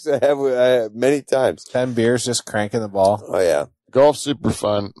 Actually, I have many times. 10 beers, just cranking the ball. Oh yeah. Golf's super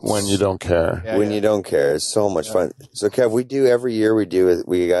fun when you don't care. Yeah, you don't care, it's so much fun. So Kev, we do every year. We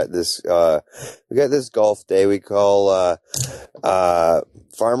got this golf day we call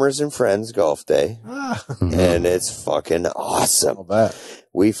Farmers and Friends Golf Day, and it's fucking awesome. I'll bet.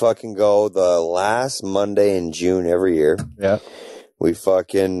 We fucking go the last Monday in June every year. Yeah. We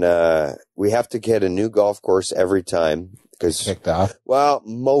fucking we have to get a new golf course every time. Cause, Kicked off. well,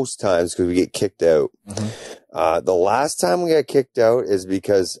 most times because we get kicked out. The last time we got kicked out is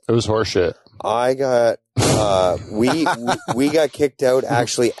because It was horseshit. I got we got kicked out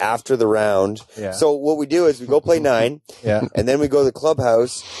actually after the round. Yeah. So what we do is we go play 9, Yeah. and then we go to the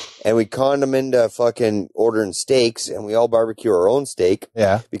clubhouse and we con them into fucking ordering steaks, and we all barbecue our own steak.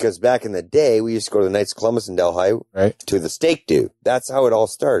 Yeah. Because back in the day, we used to go to the Knights of Columbus in Delhi Right. to the steak do. That's how it all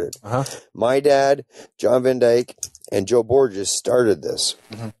started. My dad, John Van Dyke, and Joe Borges started this.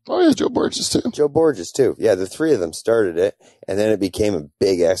 Oh yeah, Joe Borges too. Joe Borges too. Yeah, the three of them started it, and then it became a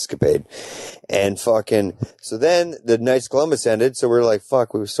big escapade. And fucking, so then the Knights of Columbus ended, so we're like,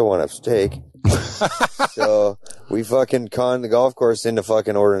 fuck, we still want to have steak. So we fucking conned the golf course into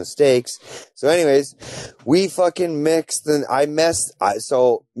fucking ordering steaks. So anyways, we fucking mixed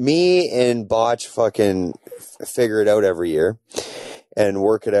so me and Botch fucking figure it out every year and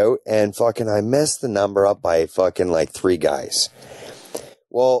work it out, and fucking I messed the number up by fucking like 3 guys.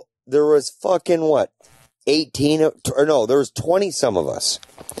 Well, there was fucking what? 18 or no, there was 20 some of us.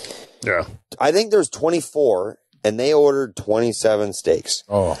 Yeah. I think there's 24, and they ordered 27 steaks.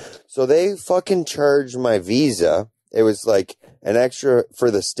 Oh. So they fucking charged my Visa. It was like an extra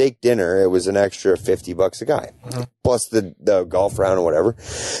for the steak dinner. It was an extra $50 a guy, plus the golf round or whatever.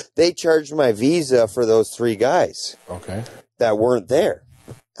 They charged my Visa for those 3 guys Okay. that weren't there.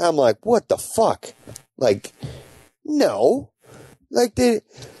 I'm like, what the fuck? Like, no.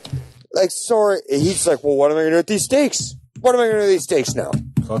 Sorry. He's like, well, what am I going to do with these steaks? What am I going to do with these steaks now?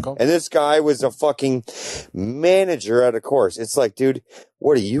 Coco? And this guy was a fucking manager at a course. It's like, dude,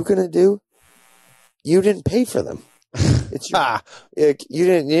 what are you going to do? You didn't pay for them. It's your, you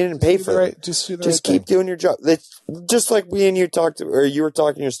didn't pay for them. Just keep doing your job. It's just like me and you you were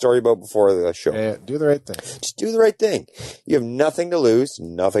talking your story about before the show. Yeah, do the right thing. Just do the right thing. You have nothing to lose,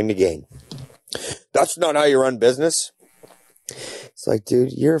 nothing to gain. That's not how you run business. It's like,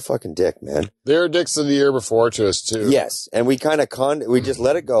 dude, you're a fucking dick, man. They were dicks of the year before to us too. Yes, and we kind of we just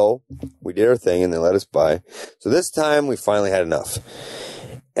let it go. We did our thing, and they let us by. So this time, we finally had enough.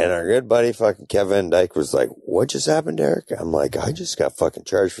 And our good buddy, fucking Kevin Dyke, was like, what just happened, Derek? I'm like, I just got fucking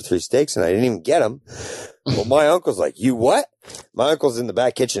charged for 3 steaks, and I didn't even get them. Well, my uncle's like, you what? My uncle's in the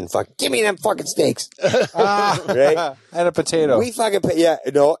back kitchen, fucking, give me them fucking steaks. Right? And a potato. We fucking,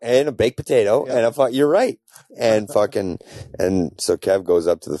 and a baked potato, and I thought, you're right. And fucking, and so Kev goes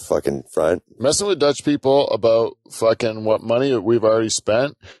up to the fucking front. Messing with Dutch people about fucking what money we've already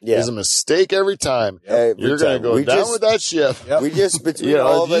spent is a mistake every time. You're going to go down with that ship. We just, between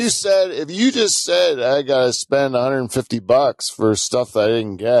all of us. If you just said, I got to spend $150 for stuff that I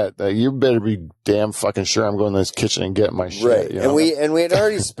didn't get, that you better be damn fucking sure I'm going to this kitchen and getting my shit. Right. You know? And we had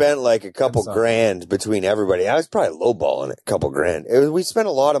already spent like a couple grand between everybody. I was probably lowballing it, a couple grand. We spent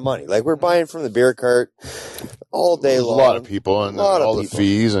a lot of money. Like we're buying from the beer cart all day long. A lot of people and all the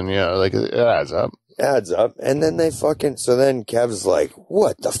fees and it adds up. Adds up. And then so then Kev's like,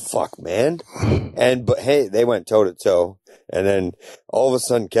 what the fuck, man? But hey, they went toe to toe. And then all of a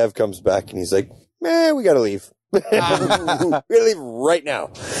sudden Kev comes back and he's like, man, we got to leave. We gotta leave right now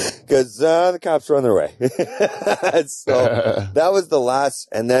because the cops are on their way. So that was the last,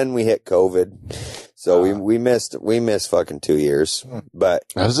 and then we hit COVID. So we missed fucking 2 years. But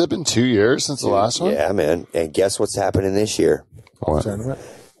has it been 2 years since the last one? Yeah, man. And guess what's happening this year? What?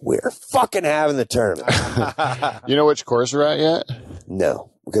 We're fucking having the tournament. You know which course we're at yet?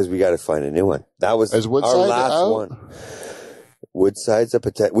 No, because we got to find a new one. That was our last one. Woodside's a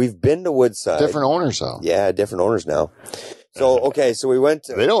potential. We've been to Woodside. Different owners, though. Yeah, different owners now. So, okay, so we went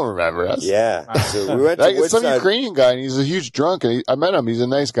to... They don't remember us. Yeah. So we went to Woodside. Some Ukrainian guy, and he's a huge drunk, and I met him. He's a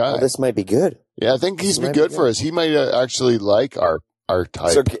nice guy. Oh, this might be good. Yeah, I think he's be good for us. He might actually like our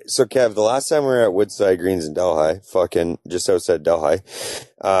type. So, Kev, the last time we were at Woodside Greens in Delhi, fucking just outside Delhi,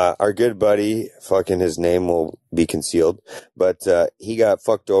 our good buddy, fucking his name will be concealed, but he got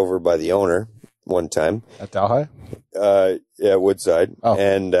fucked over by the owner one time. At Delhi? Yeah, Woodside. Oh.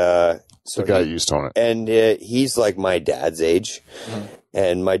 And so the guy used to own it. And he's like my dad's age.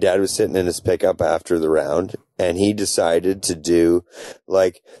 And my dad was sitting in his pickup after the round, and he decided to do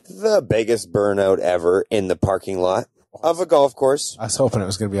like the biggest burnout ever in the parking lot of a golf course. I was hoping it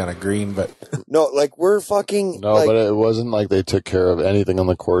was going to be on a green, but no, like we're fucking. No, like, but it wasn't like they took care of anything on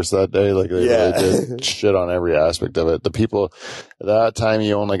the course that day. Like they really did shit on every aspect of it. The people at that time,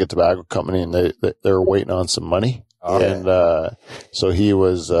 he owned like a tobacco company, and they were waiting on some money, and so he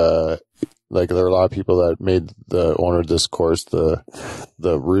was. Like there were a lot of people that made the owner of this course the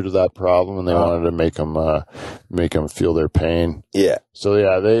root of that problem, and they wanted to make them feel their pain. Yeah. So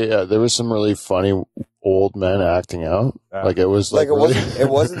yeah, they there was some really funny old men acting out. Like it was Like really, it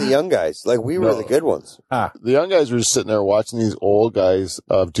wasn't the young guys. Like we were No. the good ones. the young guys were just sitting there watching these old guys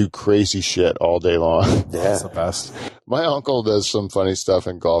do crazy shit all day long. Yeah. That's the best. My uncle does some funny stuff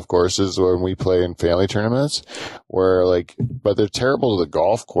in golf courses when we play in family tournaments where but they're terrible to the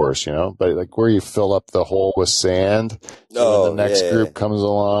golf course, but like where you fill up the hole with sand. So when the next group comes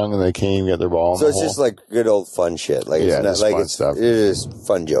along and they can't even get their ball in So the it's hole. just like good old fun shit. Like it's not just like fun it's stuff. it is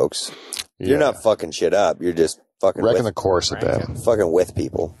fun jokes. You're not fucking shit up. You're just fucking wrecking the course a bit. fucking with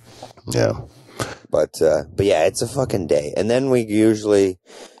people. Yeah. But yeah, it's a fucking day. And then we usually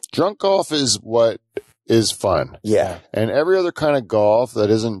Drunk golf is what is fun. yeah. And every other kind of golf that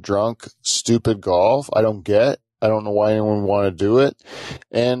isn't drunk, stupid golf, I don't get. I don't know why anyone would want to do it.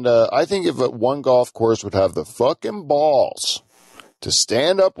 And I think if one golf course would have the fucking balls to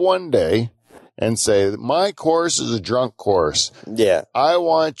stand up one day and say, my course is a drunk course. Yeah. I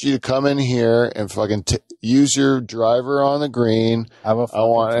want you to come in here and fucking use your driver on the green. I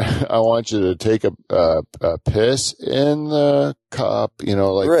want you to take a piss in the cup,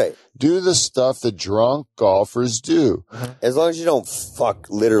 Right. do the stuff that drunk golfers do. As long as you don't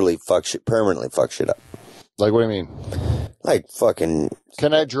permanently fuck shit up. Like, what do you mean? Like fucking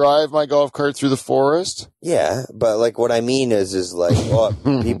Can I drive my golf cart through the forest? yeah, but like what I mean is like well,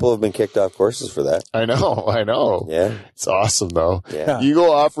 people have been kicked off courses for that. I know. Yeah. It's awesome though. Yeah. You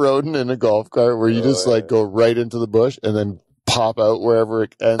go off-roading in a golf cart where you just like go right into the bush and then pop out wherever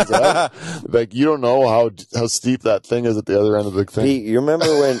it ends up. Like you don't know how steep that thing is at the other end of the thing. Pete, you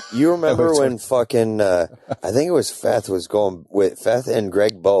remember when fucking I think it was Feth and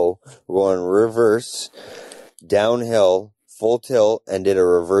Greg Bow were going reverse downhill full tilt and did a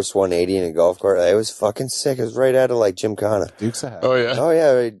reverse 180 in a golf cart. It was fucking sick. It was right out of like Gymkhana. Dukes of Oh yeah. Oh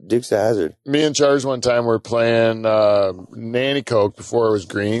yeah, Dukes of Hazzard. Me and Charles one time were playing Nanny Coke before it was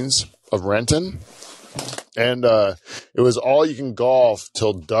Greens of Renton. And it was all you can golf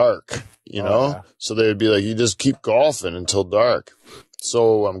till dark, yeah. So they would be like, you just keep golfing until dark.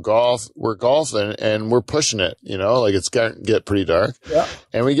 So we're golfing and we're pushing it, like it's get pretty dark. Yeah.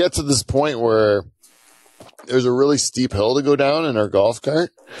 And we get to this point where there's a really steep hill to go down in our golf cart.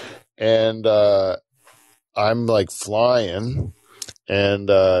 And I'm like flying and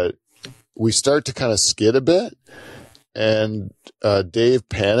we start to kind of skid a bit. And Dave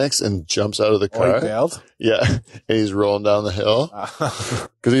panics and jumps out of the car. he bailed? Yeah. And he's rolling down the hill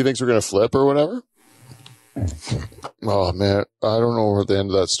because he thinks we're going to flip or whatever. Oh, man. I don't know what the end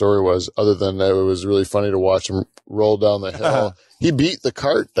of that story was other than that it was really funny to watch him roll down the hill. He beat the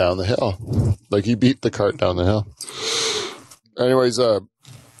cart down the hill. Like he beat the cart down the hill. Anyways,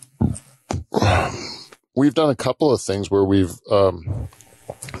 we've done a couple of things where we've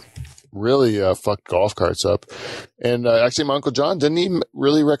really fucked golf carts up. And actually, my Uncle John, didn't he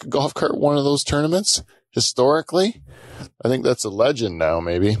really wreck a golf cart one of those tournaments historically? I think that's a legend now,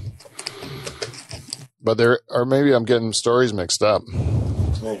 maybe. But maybe I'm getting stories mixed up.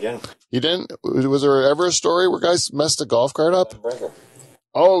 Again. You didn't? Was there ever a story where guys messed a golf cart up?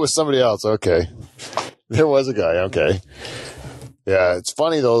 Oh, it was somebody else. Okay. There was a guy. Okay. Yeah, it's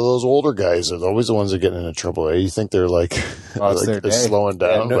funny though. Those older guys are always the ones that get into trouble. Eh? You think they're like, they're slowing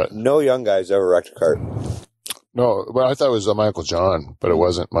down, but no young guys ever wrecked a cart. no. But I thought it was my Uncle John, but it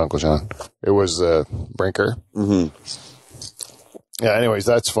wasn't my Uncle John. It was Brinker. Mm-hmm. Yeah. Anyways,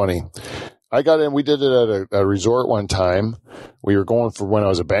 that's funny. I got in. We did it at a resort one time. We were going for when I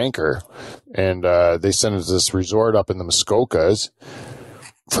was a banker, and they sent us this resort up in the Muskokas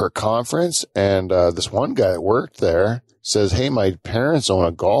for a conference. And this one guy that worked there says, "Hey, my parents own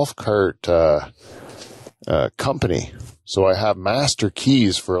a golf cart company, so I have master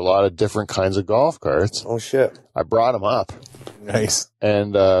keys for a lot of different kinds of golf carts." Oh shit! I brought them up, Nice.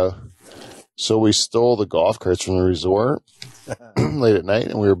 and so we stole the golf carts from the resort late at night,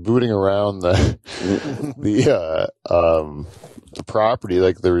 and we were booting around the property,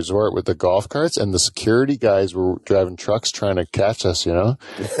 like the resort, with the golf carts, and the security guys were driving trucks trying to catch us,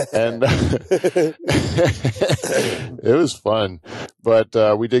 and it was fun,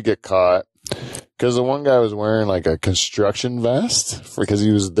 but we did get caught because the one guy was wearing like a construction vest because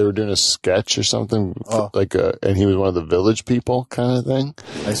they were doing a sketch or something, and he was one of the village people kind of thing.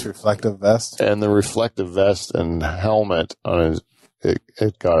 Nice reflective vest. And the reflective vest and helmet on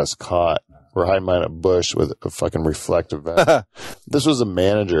it got us caught. We're hiding behind a bush with a fucking reflective vest. This was a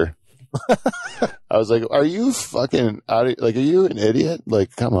manager. I was like, "Are you fucking out of, like, are you an idiot?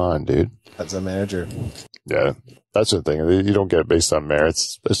 Like, come on, dude." That's a manager. Yeah, that's the thing. You don't get it based on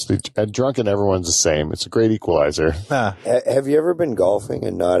merits. Especially at drunken, everyone's the same. It's a great equalizer. Have you ever been golfing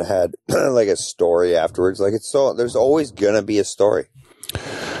and not had like a story afterwards? Like there's always gonna be a story.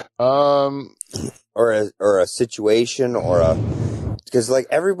 or a situation because like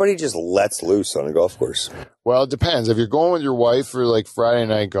everybody just lets loose on a golf course. Well, it depends. If you're going with your wife for like Friday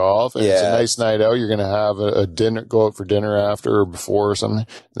night golf and it's a nice night out, you're going to have a dinner, go out for dinner after or before or something,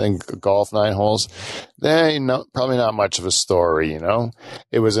 then golf 9 holes. Then probably not much of a story, you know?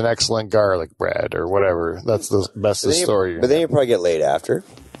 It was an excellent garlic bread or whatever. That's the best of the story. But then you probably get laid after.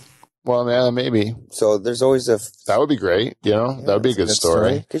 Well, yeah, maybe. So there's always that would be great, you know? That would be a good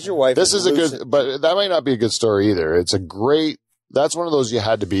story. Because your wife. This is a good, but that might not be a good story either. It's a great. That's one of those you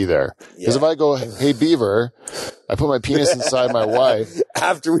had to be there. Because if I go, hey, Beaver, I put my penis inside my wife.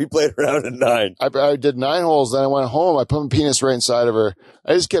 After we played around at 9. I did 9 holes, then I went home. I put my penis right inside of her.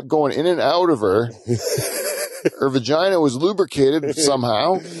 I just kept going in and out of her. Her vagina was lubricated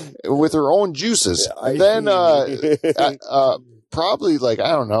somehow with her own juices. Then, probably like,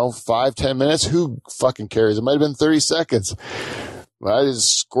 I don't know, 5-10 minutes. Who fucking cares? It might have been 30 seconds. I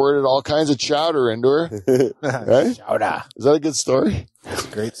just squirted all kinds of chowder into her. Right? Chowder. Is that a good story? That's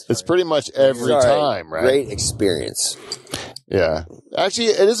a great story. It's pretty much every time, right? Great experience. Yeah. Actually,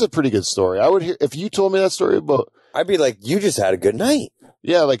 it is a pretty good story. I would hear, if you told me that story about. I'd be like, you just had a good night.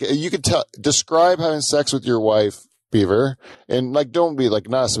 Yeah, like you could describe having sex with your wife, Beaver, and like don't be like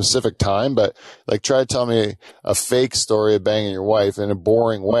not a specific time, but like try to tell me a fake story of banging your wife in a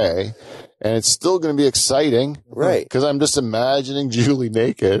boring way. And it's still going to be exciting. Right. Because I'm just imagining Julie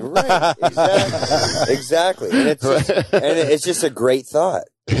naked. Right. Exactly. And it's just a great thought.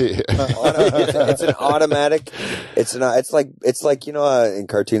 It's an automatic. It's like, you know, in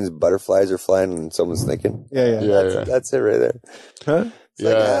cartoons, butterflies are flying and someone's thinking. Yeah. That's it right there. Huh?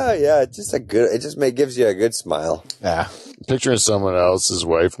 It's just it just gives you a good smile. Yeah. Picturing someone else's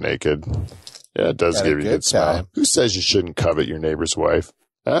wife naked. Yeah, it does give you a good smile. Who says you shouldn't covet your neighbor's wife?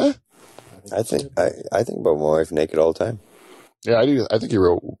 Huh? I think about my wife naked all the time. Yeah, I do. I think you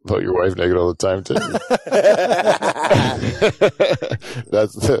wrote about your wife naked all the time too.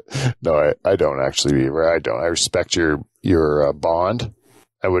 No, I don't actually, Beaver. I don't. I respect your bond.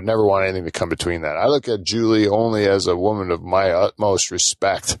 I would never want anything to come between that. I look at Julie only as a woman of my utmost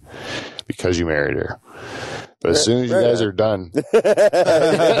respect because you married her. But as soon as you guys are done,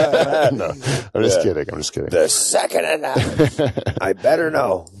 no, I'm just kidding. The second of that, I better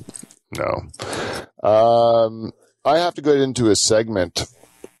know. No. I have to go into a segment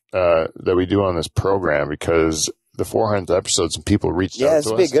that we do on this program because the 400th episode, some people reached out to us. Yeah, this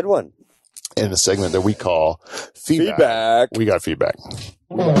would be a good one. In a segment that we call Feedback. We got feedback.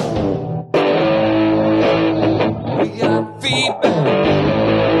 We got feedback.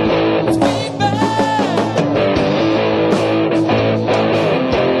 It's feedback.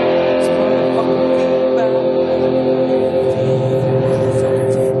 It's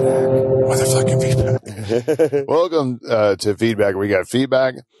motherfucking feedback. Welcome to Feedback. We got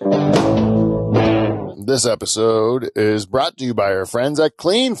feedback. This episode is brought to you by our friends at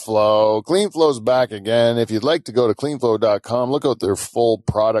CleanFlow. CleanFlow's back again. If you'd like to go to cleanflow.com, look out their full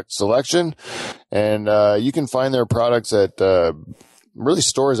product selection, and you can find their products at really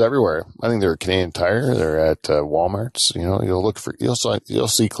stores everywhere. I think they're at Canadian Tire. They're at Walmart's. You know, you'll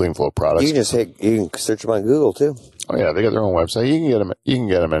see CleanFlow products. You can search them on Google too. Oh yeah, they got their own website. You can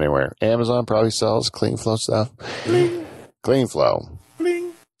get them anywhere. Amazon probably sells CleanFlow stuff. CleanFlow.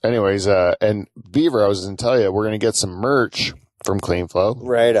 Anyways, and Beaver, I was going to tell you, we're going to get some merch from CleanFlow.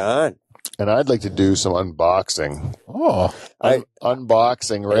 Right on. And I'd like to do some unboxing. Oh,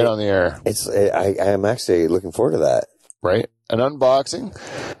 unboxing right on the air. I'm actually looking forward to that. Right? An unboxing.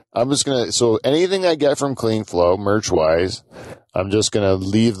 I'm just going to, so anything I get from CleanFlow, merch-wise, I'm just going to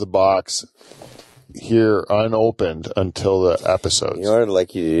leave the box here unopened until the episodes. You know what I'd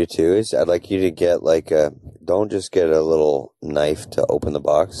like you to do too is I'd like you to get don't just get a little knife to open the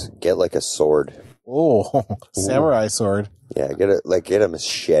box. Get like a sword. Oh, samurai sword. Yeah, get a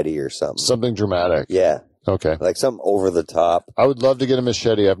machete or something. Something dramatic. Yeah. Okay. Like something over the top. I would love to get a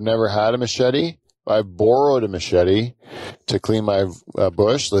machete. I've never had a machete. I borrowed a machete to clean my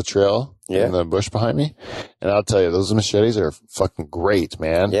bush, the trail in the bush behind me. And I'll tell you, those machetes are fucking great,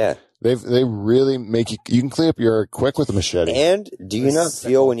 man. Yeah. They really make you can clean up your yard quick with a machete. And do you not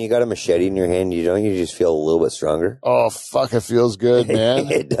feel when you got a machete in your hand, you just feel a little bit stronger? Oh, fuck, it feels good, man.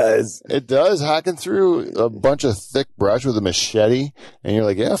 It does. It does. Hacking through a bunch of thick brush with a machete, and you're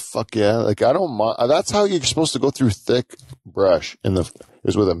like, yeah, fuck yeah. Like, I don't mind. That's how you're supposed to go through thick brush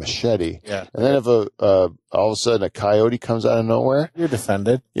is with a machete. Yeah. And then if all of a sudden a coyote comes out of nowhere. You're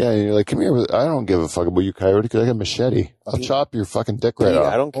defended. Yeah, and you're like, come here. I don't give a fuck about you, coyote, because I got a machete. I'll chop your fucking dick right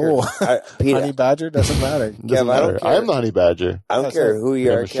off. I don't care. Oh. Honey badger doesn't matter. Doesn't matter. I'm the honey badger. I don't care who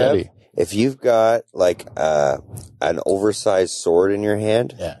you are, machete. Kev. if you've got like an oversized sword in your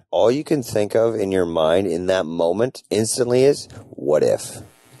hand, all you can think of in your mind in that moment instantly is, what if?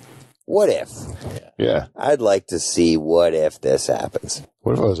 What if? Yeah. I'd like to see what if this happens.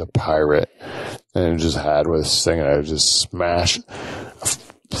 What if I was a pirate and just had this thing and I would just smash a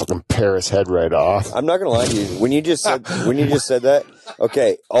fucking Paris head right off? I'm not gonna lie to you. When you just said that,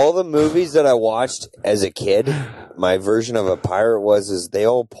 okay, all the movies that I watched as a kid, my version of a pirate is they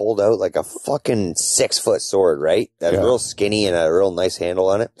all pulled out like a fucking 6-foot sword, right? That's real skinny and a real nice handle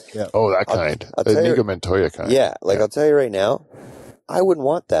on it. Yeah. Oh, that kind. The Inigo Montoya kind. Yeah, I'll tell you right now, I wouldn't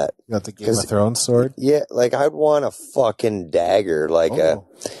want that. You got the Game of Thrones sword? Yeah, like I'd want a fucking dagger, like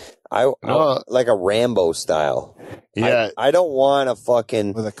like a Rambo style. Yeah. I don't want a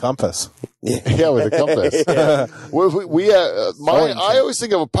fucking with a compass. Yeah, with a compass. I always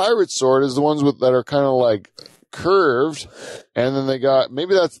think of a pirate sword as the ones that are kind of like curved, and then they got,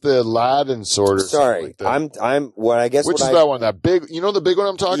 maybe that's the Aladdin sword or something like that. Which is that one? That big, the big one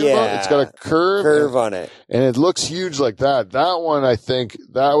I'm talking about? It's got a curve on it. And it looks huge like that. That one, I think,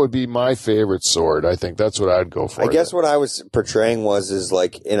 that would be my favorite sword. I think that's what I'd go for. I guess what I was portraying is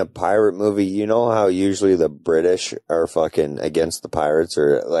like in a pirate movie, you know how usually the British are fucking against the pirates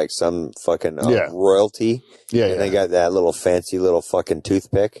or like some fucking royalty? Yeah, and they got that little fancy little fucking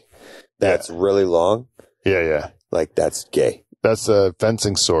toothpick that's really long. Yeah. Like, that's gay. That's a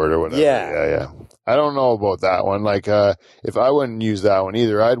fencing sword or whatever. Yeah. I don't know about that one. Like, if I wouldn't use that one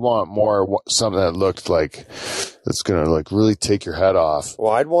either, I'd want more something that looked like it's going to like really take your head off.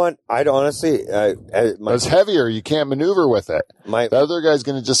 Well, I'd honestly, it's heavier. You can't maneuver with it. The other guy's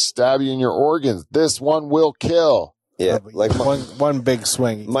going to just stab you in your organs. This one will kill. Yeah, like one big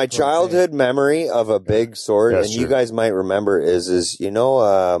swing. My childhood memory of a big sword, and you guys might remember, is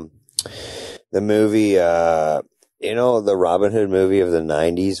the movie, the Robin Hood movie of the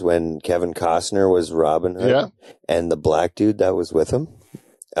 90s when Kevin Costner was Robin Hood and the black dude that was with him,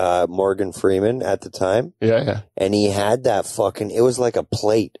 Morgan Freeman at the time. Yeah. And he had that fucking, it was like a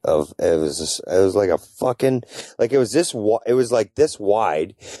plate of, it was like a fucking, like it was like this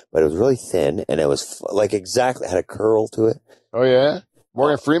wide, but it was really thin and it was like exactly, had a curl to it. Oh yeah?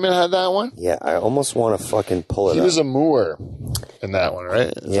 Morgan Freeman had that one? Yeah, I almost want to fucking pull it up. He was a Moor in that one,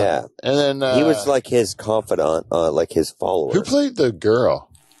 right? Yeah. And then... he was like his confidant, like his follower. Who played the girl?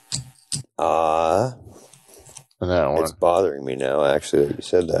 In that one. It's bothering me now, actually, that you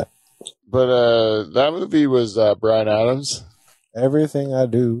said that. But that movie was Bryan Adams. Everything I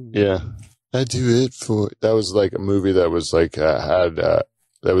do. Yeah. I do it for... That was like a movie that was like, that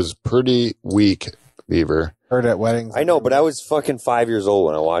was pretty weak, Beaver. Heard at weddings. I know, but I was fucking 5 years old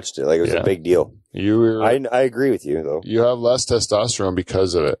when I watched it. Like, it was a big deal. You were... I agree with you, though. You have less testosterone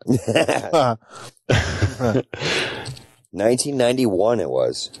because of it. 1991 it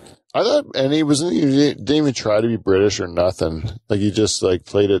was. I thought, and he didn't even try to be British or nothing. Like, he just, like,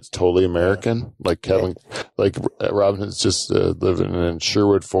 played it totally American. Like Robin Hood's just living in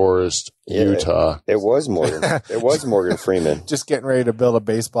Sherwood Forest, Utah. It was Morgan Freeman. Just getting ready to build a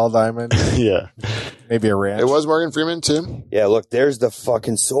baseball diamond. Yeah. Maybe a ranch. It was Morgan Freeman, too? Yeah, look, there's the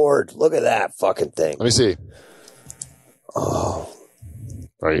fucking sword. Look at that fucking thing. Let me see. Oh.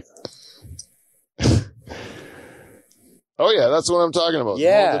 Right. Oh, yeah, that's what I'm talking about.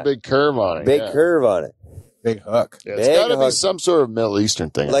 Yeah. The big curve on it. Big curve on it. Big hook. Yeah, it's got to be some sort of Middle Eastern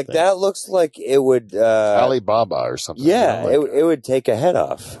thing. Like, that looks like it would... Alibaba or something. Yeah, it would take a head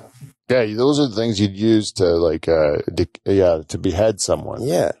off. Yeah, those are the things you'd use to, like, to behead someone.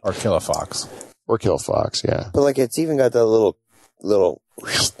 Yeah. Or kill a fox. Or kill a fox, yeah. But, like, it's even got that little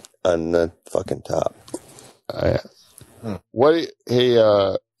on the fucking top. What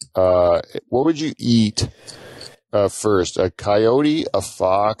would you eat first? A coyote, a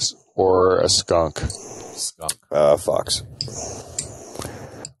fox, or a skunk? Fox.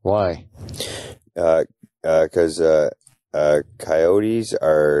 Why? Because coyotes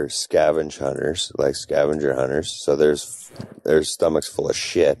are scavenger hunters. So their stomachs full of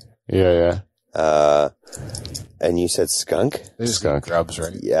shit. Yeah. And you said skunk? Skunk. Grubs,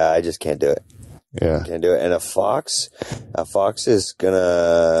 right? Yeah, I just can't do it. Yeah. Can't do it. And a fox is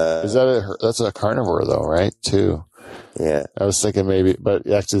gonna... That's a carnivore though, right? Too. Yeah. I was thinking maybe, but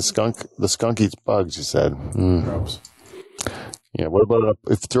actually the skunk eats bugs, you said. Grubs. Yeah. What about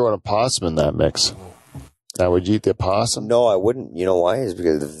if you throw an opossum in that mix? Now, would you eat the opossum? No, I wouldn't. You know why? Is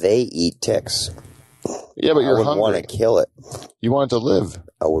because they eat ticks. Yeah, but you're hungry. I would want to kill it. You want it to live.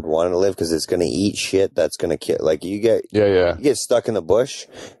 I would want it to live because it's going to eat shit that's going to kill. Like, you get stuck in the bush,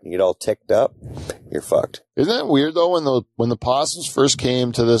 you get all ticked up, you're fucked. Isn't that weird though? When the possums first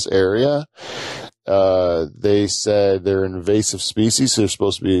came to this area, they said they're an invasive species, so they're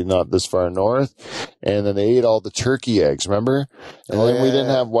supposed to be not this far north. And then they ate all the turkey eggs, remember? And then we didn't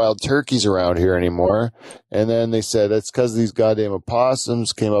have wild turkeys around here anymore. And then they said that's because these goddamn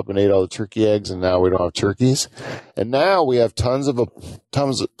opossums came up and ate all the turkey eggs, and now we don't have turkeys. And now we have tons of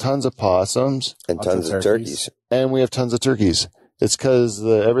possums and tons of turkeys. And we have tons of turkeys. It's because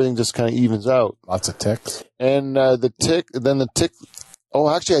everything just kind of evens out. Lots of ticks. And the tick. Oh,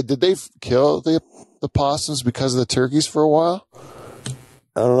 actually, did they kill the possums because of the turkeys for a while?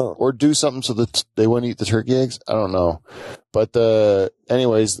 I don't know. Or do something so that they wouldn't eat the turkey eggs? I don't know. But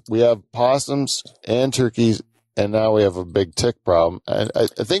anyways, we have possums and turkeys, and now we have a big tick problem. And I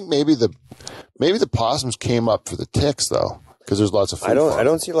think maybe the possums came up for the ticks though, because there's lots of food. I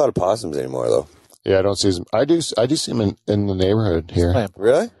don't see a lot of possums anymore though. Yeah, I don't see them. I do see them in the neighborhood here.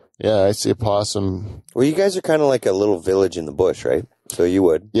 Really? Yeah, I see a possum. Well, you guys are kind of like a little village in the bush, right? So you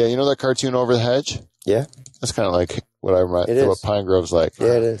would. Yeah, you know that cartoon Over the Hedge? Yeah. That's kind of like what what Pine Grove's like.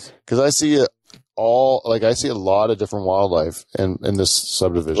 Yeah, it is. Because I see I see a lot of different wildlife in this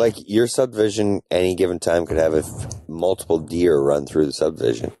subdivision. Like your subdivision, any given time could have multiple deer run through the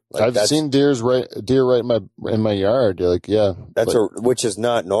subdivision. Like I've seen deer right in my yard. Like, yeah, which is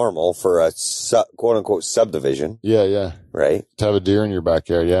not normal for a quote unquote subdivision. Yeah, right. To have a deer in your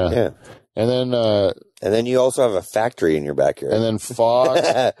backyard, yeah. And then you also have a factory in your backyard. And then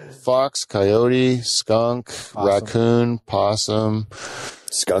fox, coyote, skunk, raccoon, possum.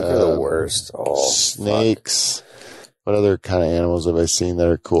 Skunk are the worst. Oh, snakes. Fuck. What other kind of animals have I seen that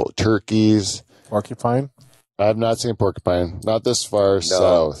are cool? Turkeys. Porcupine? I have not seen porcupine. Not this far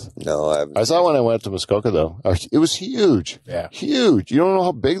south. No, I saw when I went to Muskoka though. It was huge. Yeah. Huge. You don't know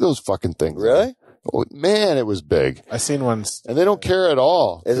how big those fucking things are. Really? Oh, man, it was big. I seen ones. And they don't care at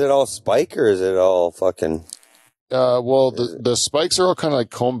all. Is it all spike or is it all fucking... Well, the spikes are all kind of like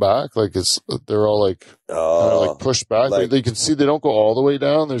combed back. Like they're all like, kind of like pushed back. Like, you can see they don't go all the way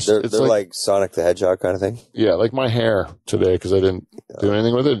down. They're like Sonic the Hedgehog kind of thing. Yeah. Like my hair today, cause I didn't do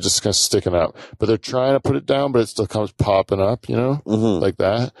anything with it. It's just kind of sticking up, but they're trying to put it down, but it still comes popping up, like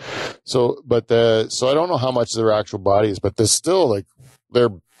that. So I don't know how much their actual body is, but they're still they're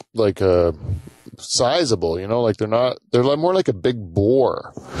sizable, like they're like more like a big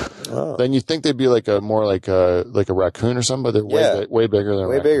boar. Oh. Then you'd think they'd be more like a raccoon or something, but they're way bigger than a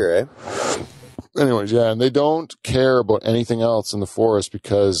raccoon. Bigger, eh? Anyways, yeah, and they don't care about anything else in the forest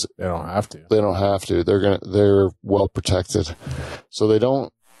because they don't have to. They don't have to. They're well protected. So they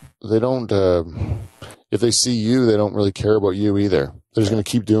don't if they see you, they don't really care about you either. They're just going to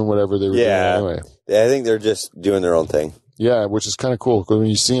keep doing whatever they were doing anyway. Yeah, I think they're just doing their own thing. Yeah, which is kind of cool because when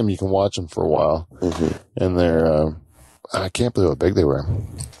you see them, you can watch them for a while. Mm-hmm. And they're, I can't believe how big they were.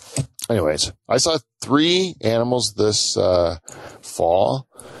 Anyways, I saw 3 animals this fall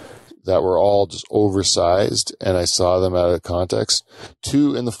that were all just oversized, and I saw them out of context.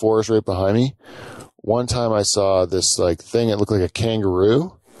 2 in the forest right behind me. One time I saw this thing, it looked like a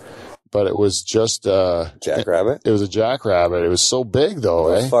kangaroo, but it was just jackrabbit. It was a jackrabbit. It was so big though,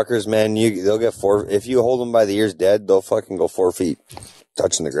 those fuckers, man, they'll get 4. If you hold them by the ears dead, they'll fucking go 4 feet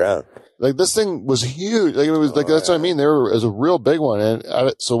touching the ground. Like this thing was huge. Like it was that's what I mean. It was a real big one. And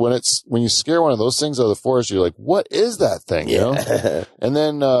so when you scare one of those things out of the forest, you're like, what is that thing? You know? And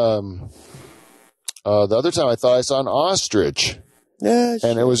then the other time I thought I saw an ostrich. Yeah,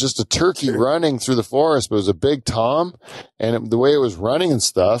 and it was just a turkey running through the forest, but it was a big tom, and the way it was running and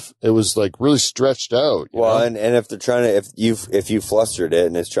stuff, it was really stretched out. Well, and if they're trying to, if you flustered it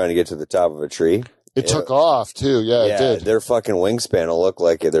and it's trying to get to the top of a tree, it took off too. Yeah, it did. Their fucking wingspan will look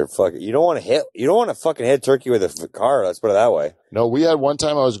like they're fucking. You don't want to fucking hit turkey with a car. Let's put it that way. No, we had one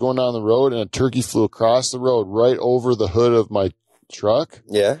time I was going down the road and a turkey flew across the road right over the hood of my truck.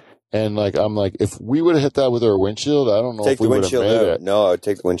 Yeah. And I'm like, if we would have hit that with our windshield, I don't know if we would have made it. No, I would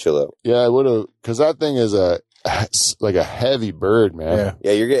take the windshield out. Yeah, I would have, because that thing is a heavy bird, man.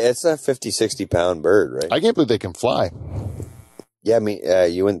 Yeah, it's a 50, 60 pound bird, right? I can't believe they can fly. Yeah, I mean,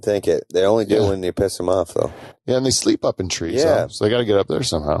 you wouldn't think it. They only do when you piss them off, though. Yeah, and they sleep up in trees. Yeah, so they got to get up there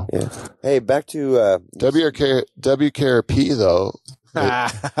somehow. Yeah. Hey, back to WKRP though.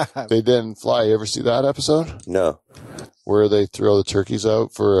 They didn't fly. You ever see that episode? No. Where they throw the turkeys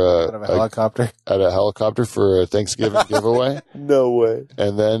out for out of a helicopter? At a helicopter for a Thanksgiving giveaway. No way.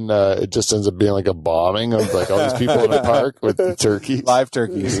 And then it just ends up being like a bombing of all these people in a park with the turkeys. Live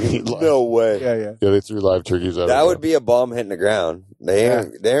turkeys. No way. Yeah. Yeah, they threw live turkeys out. That would be a bomb hitting the ground.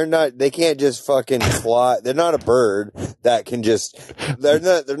 They can't just fucking fly. They're not a bird that can just, they're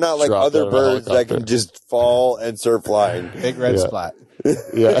not like other birds that can just fall and start flying. Big red splat.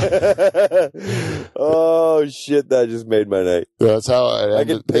 Yeah. Oh shit! That just made my night. That's how it I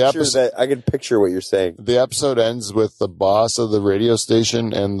ended. can picture that. I can picture what you're saying. The episode ends with the boss of the radio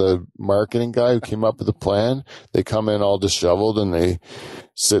station and the marketing guy who came up with the plan. They come in all disheveled and they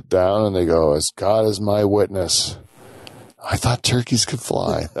sit down and they go, "As God is my witness, I thought turkeys could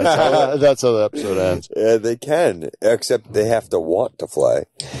fly." That's how the episode ends. Yeah, they can, except they have to want to fly.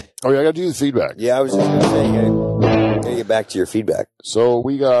 Oh, yeah, I got to do the feedback. Yeah, I was just gonna say, you gotta get back to your feedback. So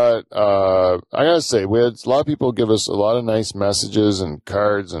we got, I gotta say, we had a lot of people give us a lot of nice messages and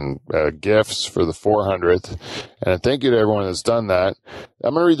cards and gifts for the 400th. And thank you to everyone that's done that.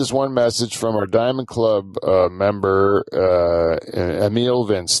 I'm going to read this one message from our Diamond Club member, Emil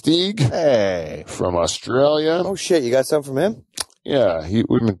Van Steeg. Hey. From Australia. Oh shit, you got something from him? Yeah, we've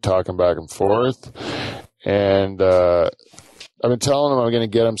been talking back and forth. And, I've been telling him I'm going to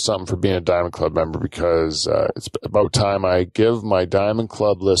get him something for being a Diamond Club member because it's about time I give my Diamond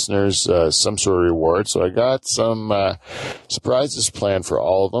Club listeners some sort of reward. So I got some surprises planned for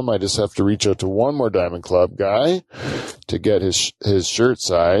all of them. I just have to reach out to one more Diamond Club guy to get his shirt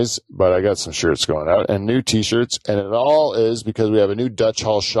size, but I got some shirts going out and new T-shirts, and it all is because we have a new Dutch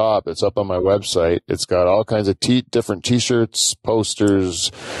Hall shop. It's up on my website. It's got all kinds of different T-shirts,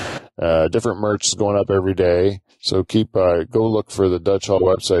 posters, different merch going up every day. So go look for the Dutch Hall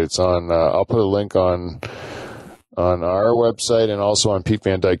website. It's on, I'll put a link on our website and also on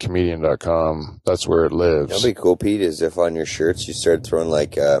PeteVanDykeComedian.com. That's where it lives. That'd be cool, Pete, is if on your shirts you start throwing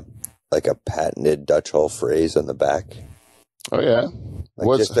like a patented Dutch Hall phrase on the back. Oh yeah.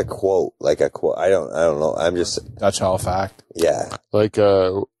 Like just a quote, like a quote. I don't know. I'm just Dutch Hall fact. Yeah. Like,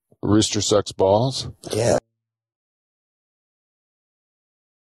 rooster sucks balls. Yeah.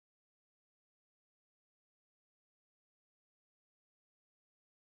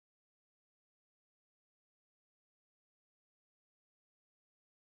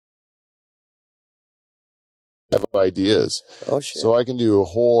 Have ideas. Oh shit. So I can do a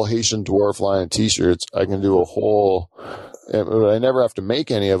whole Haitian dwarf line of T-shirts. I can do a whole. I never have to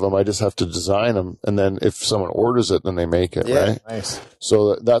make any of them. I just have to design them, and then if someone orders it, then they make it. Yeah. Right. Nice.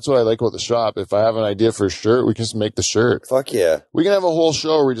 So that's what I like about the shop. If I have an idea for a shirt, we can just make the shirt. Fuck yeah. We can have a whole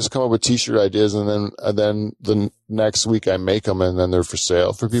show where we just come up with T-shirt ideas, and then the next week I make them, and then they're for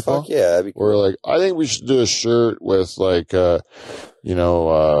sale for people. Fuck yeah. That'd be cool. Or like, I think we should do a shirt with like,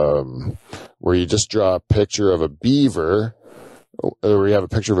 where you just draw a picture of a beaver, or you have a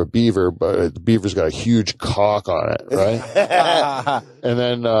picture of a beaver, but the beaver's got a huge cock on it, right? And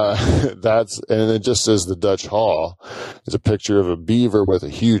then, and it just says the Dutch Hall. It's a picture of a beaver with a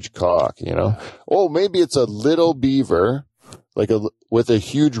huge cock, Oh, maybe it's a little beaver, with a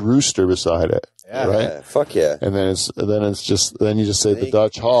huge rooster beside it. Yeah. Right. Yeah, fuck yeah. And then you just say the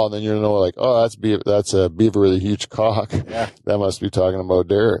Dutch Hall, and then you know, like, oh, that's a beaver with a huge cock. Yeah. That must be talking about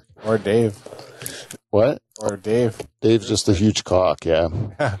Derek. Or Dave. What? Or Dave. Dave's just a huge cock, yeah.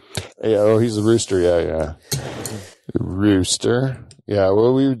 He's a rooster, yeah. Rooster. Yeah,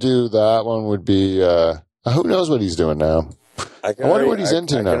 what we would do, that one would be, who knows what he's doing now? I wonder what he's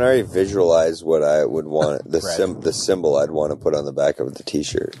into now. I can already visualize what I would want, the symbol I'd want to put on the back of the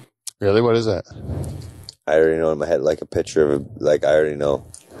T-shirt. Really? What is that? I already know in my head, like a picture of I already know.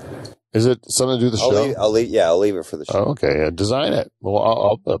 Is it something to do with the show? I'll leave it for the show. Oh, okay. Yeah, design it. Well,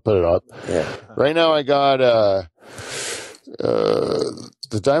 I'll put it up. Yeah. Right now I got,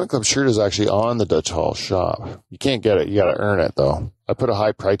 the Diamond Club shirt is actually on the Dutch Hall shop. You can't get it. You got to earn it though. I put a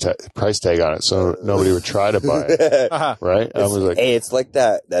high price tag on it so nobody would try to buy it. Right? I was like, hey, it's like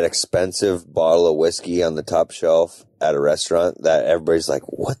that expensive bottle of whiskey on the top shelf at a restaurant that everybody's like,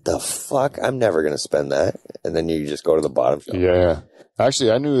 what the fuck? I'm never going to spend that. And then you just go to the bottom shelf. Yeah.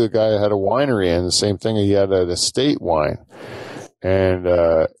 Actually, I knew the guy that had a winery, and the same thing. He had an estate wine, and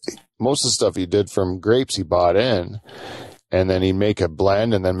most of the stuff he did from grapes he bought in, and then he'd make a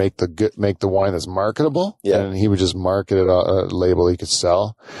blend and then make the wine that's marketable. Yeah. And he would just market it a label he could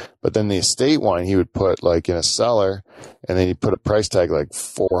sell. But then the estate wine he would put like in a cellar, and then he'd put a price tag like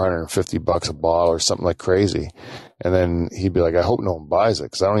 $450 a bottle or something like crazy. And then he'd be like, I hope no one buys it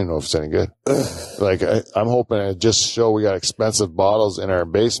because I don't even know if it's any good. Like, I'm hoping to just show we got expensive bottles in our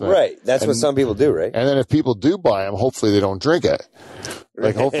basement. Right. That's what some people do, right? And then if people do buy them, hopefully they don't drink it.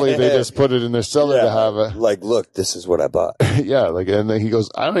 Like, hopefully they just put it in their cellar to have it. Like, look, this is what I bought. Yeah. Like, and then he goes,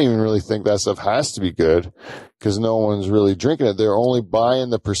 I don't even really think that stuff has to be good because no one's really drinking it. They're only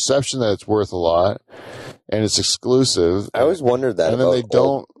buying the perception that it's worth a lot and it's exclusive. I always wondered that. And then they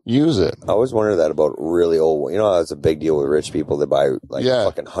don't use it. I always wondered that about really old. You know, it's a big deal with rich people. They buy like a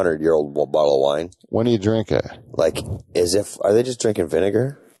fucking 100-year-old bottle of wine. When do you drink it? Like, are they just drinking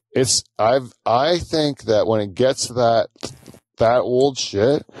vinegar? I think that when it gets to that that old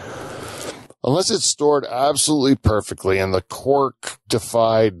shit, unless it's stored absolutely perfectly and the cork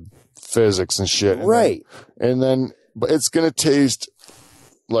defied physics and shit. Right. But it's going to taste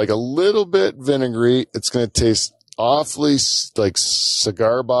like a little bit vinegary. It's going to taste awfully like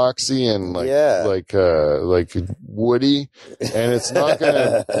cigar boxy and like woody, and it's not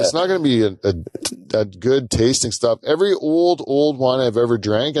gonna be a good tasting stuff. Every old wine I've ever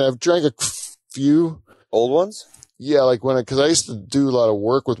drank, and I've drank a few Old ones? Yeah, like because I used to do a lot of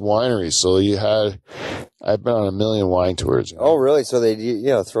work with wineries, so I've been on a million wine tours. Oh, really? So they,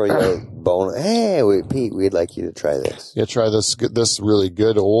 throw you a bone. Hey, Pete, we'd like you to try this. Yeah, try this really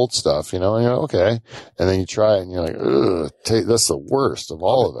good old stuff, and you're like, okay. And then you try it and you're like, ugh, that's the worst of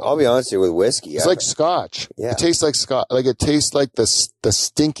all of them. I'll be honest with you, with whiskey. It's like scotch. Yeah. It tastes like scotch. Like it tastes like the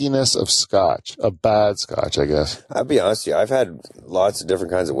stinkiness of scotch, of bad scotch, I guess. I'll be honest with you, I've had lots of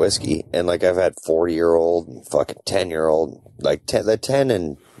different kinds of whiskey, and like I've had 40-year-old and fucking 10-year-old, like the 10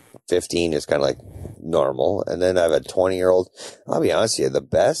 and 15 is kind of like normal, and then I've a 20-year-old. I'll be honest with you, the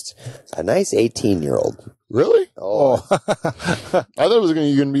best, a nice 18-year-old. Really? Oh, I thought it was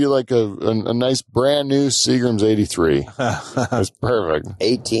going to be like a nice brand new Seagram's 83. It's perfect.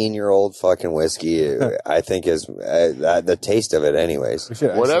 18-year-old fucking whiskey, I think is the taste of it, anyways.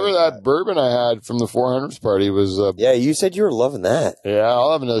 Whatever that bourbon I had from the 400s party was. Yeah, you said you were loving that. Yeah,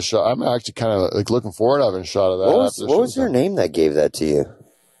 I'll have another shot. I'm actually kind of like looking forward to having a shot of that. What was your name that gave that to you?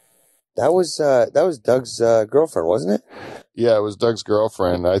 That was Doug's girlfriend, wasn't it? Yeah, it was Doug's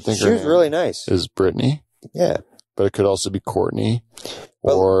girlfriend. I think she was really nice. Is Brittany? Yeah, but it could also be Courtney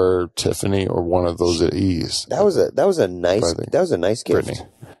or Tiffany or one of those at ease. That was a nice gift. Brittany.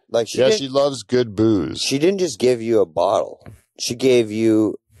 Like she loves good booze. She didn't just give you a bottle. She gave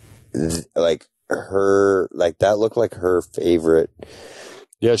you like her, like that looked like her favorite.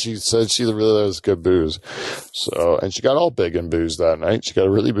 Yeah, she said she really loves good booze. So, and she got all big and boozed that night. She got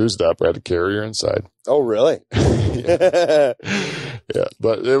really boozed up. I had to carry her inside. Oh, really? Yeah,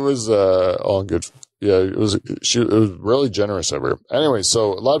 but it was all good. Yeah, it was really generous of her. Anyway,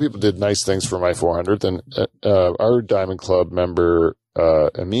 so a lot of people did nice things for my 400th, and our Diamond Club member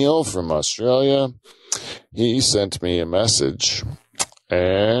Emil from Australia, he sent me a message,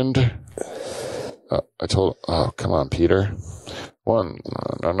 and I told, oh, come on, Peter. No.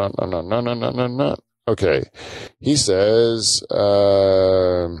 Okay. He says, happy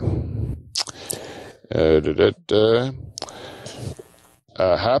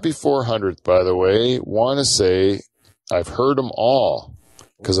 400th, by the way. Want to say I've heard them all,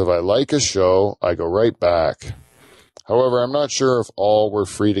 because if I like a show, I go right back. However, I'm not sure if all were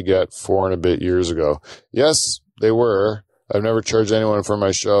free to get 4 and a bit years ago. Yes, they were. I've never charged anyone for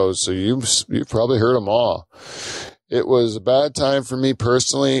my shows, so you've probably heard them all. It was a bad time for me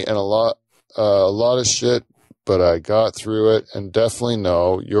personally, and a lot of shit, but I got through it, and definitely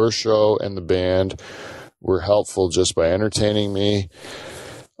know your show and the band were helpful just by entertaining me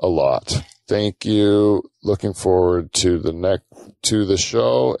a lot. Thank you. Looking forward to the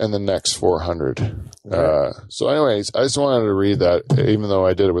show and the next 400. So anyways, I just wanted to read that, even though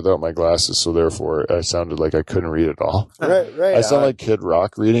I did it without my glasses, so therefore I sounded like I couldn't read it all. Right. I sound like Kid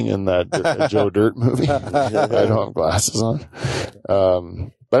Rock reading in that Joe Dirt movie. I don't have glasses on.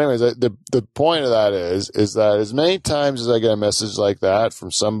 But anyways, the point of that is that as many times as I get a message like that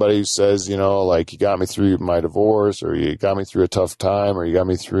from somebody who says, like, you got me through my divorce, or you got me through a tough time, or you got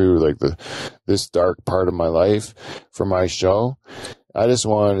me through like this dark part of my life for my show, I just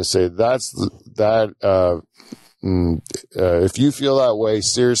wanted to say if you feel that way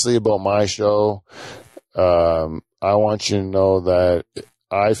seriously about my show, I want you to know that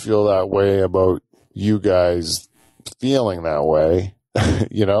I feel that way about you guys feeling that way.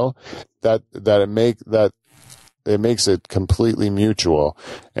 That it makes it completely mutual,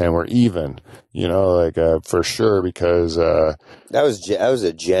 and we're even, for sure, because that was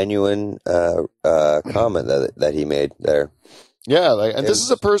a genuine comment that he made there. Yeah, this is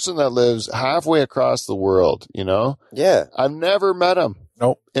a person that lives halfway across the world, Yeah. I've never met him.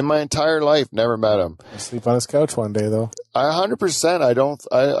 Nope. In my entire life, never met him. I'll sleep on his couch one day, though. 100%.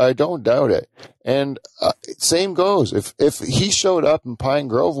 I don't doubt it. And same goes. If he showed up in Pine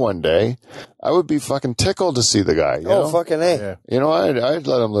Grove one day, I would be fucking tickled to see the guy. You know? Fucking A. Yeah. I'd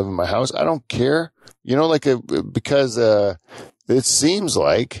let him live in my house. I don't care. Because it seems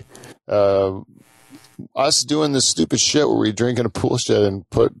like us doing this stupid shit where we drink in a pool shed and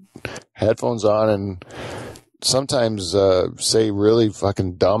put headphones on and sometimes say really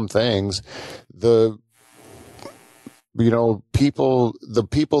fucking dumb things. The people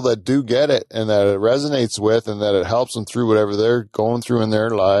that do get it and that it resonates with and that it helps them through whatever they're going through in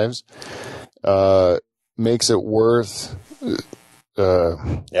their lives, makes it worth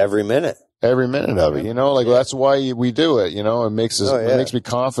Every minute. every minute of it. You know, like that's why we do it. You know, it makes us it makes me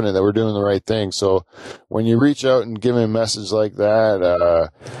confident that we're doing the right thing. So when you reach out and give me a message like that,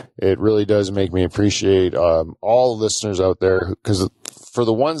 it really does make me appreciate all listeners out there, because for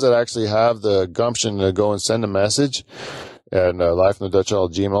the ones that actually have the gumption to go and send a message at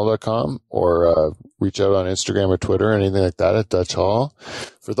livefromthedutchhall@gmail.com, or reach out on Instagram or Twitter or anything like that at Dutch Hall.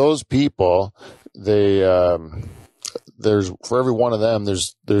 For those people, they there's, for every one of them,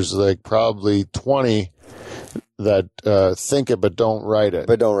 there's like probably 20 that think it but don't write it.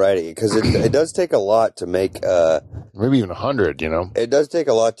 But don't write it, because it does take a lot to make Maybe even 100, you know. it does take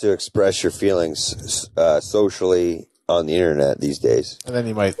a lot to express your feelings socially on the internet these days. And then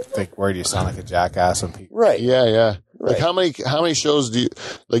you might think, where do you sound like a jackass when people... Right. Yeah, yeah. Like Right. how many shows do you,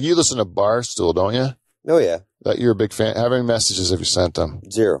 like, you listen to Barstool, don't you? Oh yeah. That you're a big fan. How many messages have you sent them?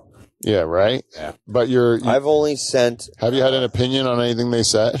 0. Yeah, right? Yeah. But I've only sent. have you had an opinion on anything they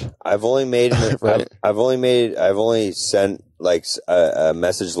said? I've only made. Right. I've only sent like a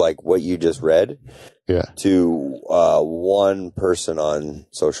message like what you just read. Yeah. To one person on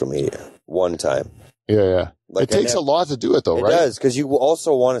social media one time. Yeah, yeah. Like, it takes a lot to do it, though, It right? does, because you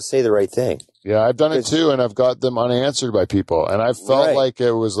also want to say the right thing. Yeah, I've done it too, and I've got them unanswered by people. And I felt Right. like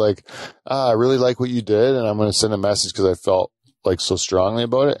it was like, I really like what you did, and I'm going to send a message because I felt like so strongly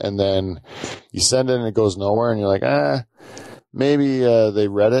about it. And then you send it and it goes nowhere, and you're like, maybe they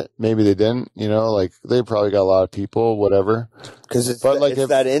read it, maybe they didn't. You know, like they probably got a lot of people, whatever. Because it's, But, like, it's if-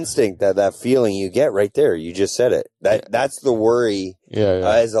 that instinct, that feeling you get right there. You just said it. That's the worry Yeah, yeah.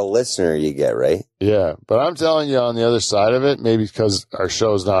 as a listener you get, right? Yeah, but I'm telling you, on the other side of it, maybe because our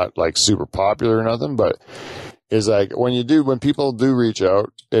show's not like super popular or nothing, but is like when people do reach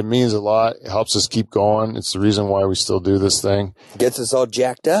out, it means a lot. It helps us keep going. It's the reason why we still do this thing. Gets us all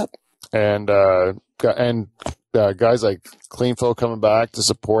jacked up. And guys like Clean Flow coming back to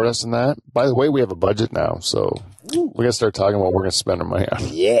support us in that. By the way, we have a budget now, so we got to start talking about what we're going to spend our money on.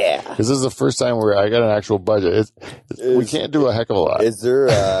 Yeah. Because this is the first time where I got an actual budget. We can't do a heck of a lot, Is there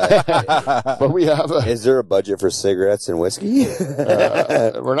but we have a. is there a budget for cigarettes and whiskey?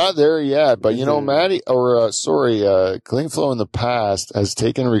 We're not there yet, but you know, Clean Flow in the past has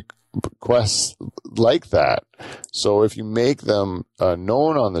taken requests like that. So if you make them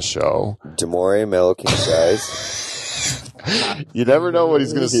known on the show, Demore Mellow King size. you never know what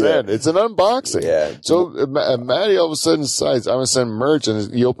he's going to send. It's an unboxing. Yeah. So Matty all of a sudden decides, I'm going to send merch,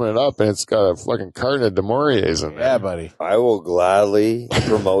 and you open it up and it's got a fucking carton of Demoriers in there. Yeah, buddy. I will gladly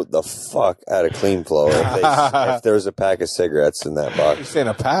promote the fuck out of Clean Flow if there's a pack of cigarettes in that You're box. saying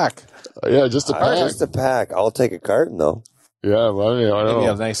a pack. Yeah, just a pack. Just a pack. I'll take a carton though. Yeah, well, I don't Maybe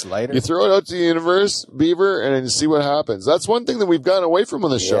know. a nice lighter. You throw it out to the universe, Beaver, and then you see what happens. That's one thing that we've gotten away from on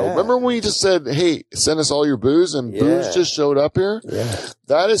the show. Yeah. Remember when we just said, hey, send us all your booze, and booze just showed up here? Yeah.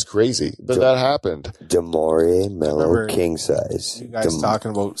 That is crazy, but that happened. Demore Mellow Remember King size. You guys talking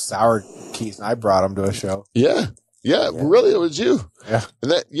about sour keys, and I brought them to a show. Yeah. Yeah, really, it was you. Yeah.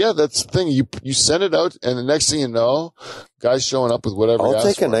 And that's the thing. You send it out, and the next thing you know, guys showing up with whatever. I'll you take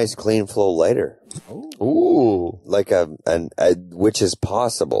asked a for. nice Clean Flow lighter, Ooh. like a which is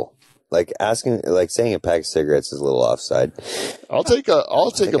possible. Like saying a pack of cigarettes is a little offside. I'll take a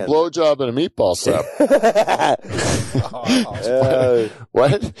blowjob and a meatball sub.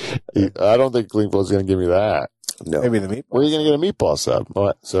 What? I don't think Clean Flow's going to give me that. No. Maybe the meatball. Where are you going to get a meatball sub?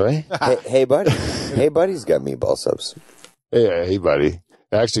 What? Sorry? Hey, buddy. Hey, buddy's got meatball subs. Hey, buddy.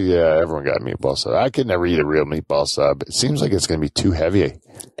 Actually, yeah, everyone got a meatball sub. I could never eat a real meatball sub. It seems like it's going to be too heavy.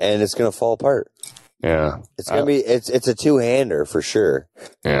 And it's gonna fall apart. Yeah. It's gonna be it's a two-hander for sure.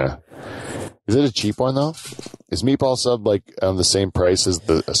 Yeah. Is it a cheap one though? Is meatball sub like on the same price as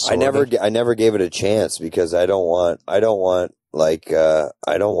the assorted? I never gave it a chance because I don't want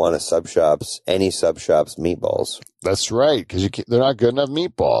any sub shops meatballs. That's right, because they're not good enough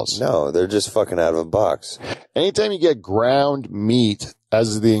meatballs. No, they're just fucking out of a box. Anytime you get ground meat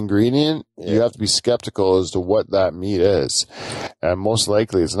as the ingredient, you have to be skeptical as to what that meat is. And most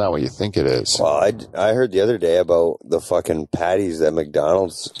likely it's not what you think it is. Well, I heard the other day about the fucking patties that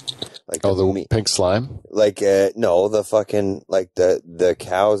McDonald's like the pink slime? like no, the fucking like the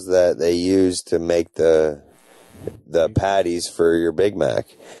cows that they use to make the patties for your Big Mac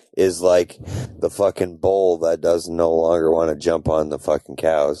is like the fucking bull that does no longer want to jump on the fucking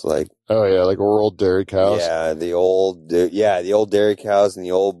cows. Like, oh yeah, like old dairy cows. yeah, the old dairy cows and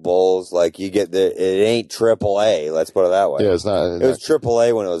the old bulls. Like you get it ain't AAA. Let's put it that way. Yeah, it's not. It was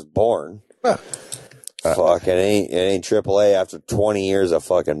AAA when it was born. Fuck, it ain't AAA after 20 years of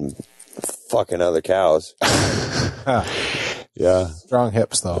fucking other cows. Yeah. Strong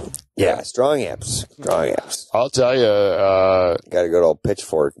hips, though. Yeah, strong hips. Strong hips. I'll tell you, Got a good old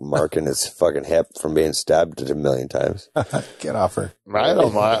pitchfork marking his fucking hip from being stabbed a million times. Get off her. I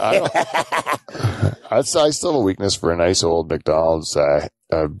don't mind. I still have a weakness for a nice old McDonald's a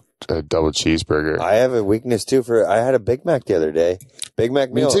double cheeseburger. I have a weakness too I had a Big Mac the other day. Big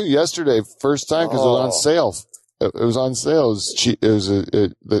Mac Me meal. too. Yesterday, first time because it was on sale. It was on sale. It was cheap. It was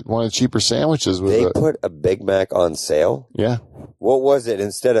one of the cheaper sandwiches. They put a Big Mac on sale. Yeah. What was it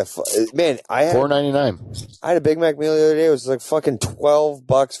instead of man? I had $4.99. I had a Big Mac meal the other day. It was like fucking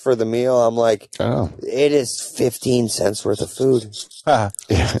 $12 for the meal. I'm like, Oh, it is 15 cents worth of food.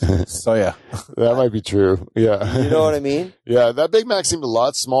 So, yeah. that might be true. Yeah. You know what I mean? Yeah, that Big Mac seemed a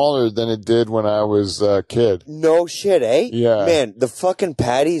lot smaller than it did when I was a kid. No shit, eh? Yeah. Man, the fucking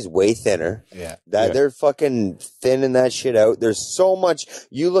patty's way thinner. Yeah. They're fucking thinning that shit out. There's so much.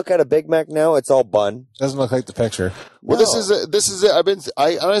 You look at a Big Mac now, it's all bun. Doesn't look like the picture. Well, No. this is it.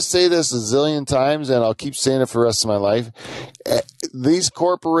 I'm gonna say this a zillion times, and I'll keep saying it for the rest of my life. These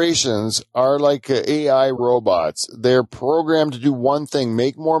corporations are like AI robots. They're programmed to do one thing: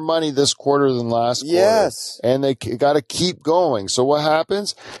 make more money this quarter than last quarter. Yes. And they got to keep going. So what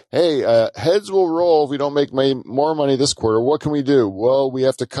happens? Hey, heads will roll if we don't make more money this quarter. What can we do? Well, we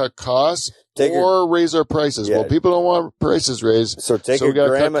have to cut costs or raise our prices. Yeah. Well, people don't want prices raised. So we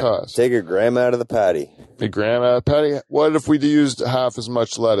gotta cut take costs. a gram out of the patty. A gram out of patty. What if we used half as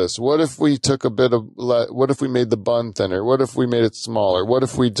much lettuce? What if we took a bit of what if we made the bun thinner? What if we made it smaller? What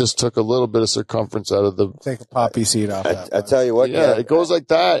if we just took a little bit of circumference out of the... Take a poppy seed off that. I tell you what. Yeah, it goes like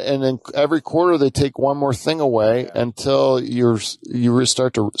that. And then every quarter they take one more thing away until you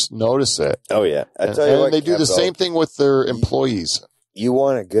start to notice it. Oh, yeah. I tell And you what. they do the Kev, same thing with their employees. You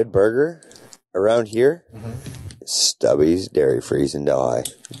want a good burger around here? Mm-hmm. Stubby's Dairy Freeze in Delhi.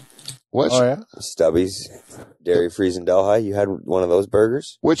 Which, Oh, yeah? Stubby's Dairy Freeze in Delhi. You had one of those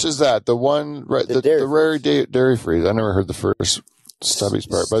burgers? which is that? The one, right? The The Dairy rare dairy freeze. I never heard the first Stubby's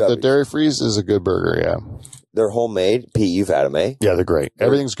part, but the Stubby's. dairy freeze is a good burger. Yeah. They're homemade. Pete, you've had them, eh? Yeah, they're great.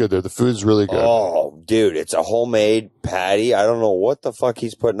 Everything's good there. The food's really good. Oh, dude, it's a homemade patty. I don't know what the fuck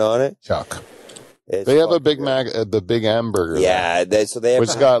he's putting on it. Chuck. It's They have a fucking Big good. Mac, the Big M burger. Yeah, so they have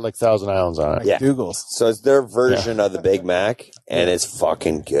Which got like 1,000 Islands on it. Yeah. Dougal's. So it's their version of the Big Mac, and it's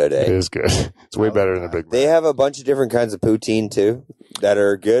fucking good, It eh? is good. It's way better than a Big Mac. They have a bunch of different kinds of poutine too that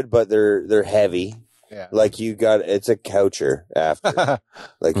are good, but they're heavy. Yeah. Like it's a coucher after.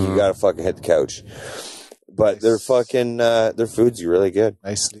 Like you gotta fucking hit the couch. But they're fucking their food's really good.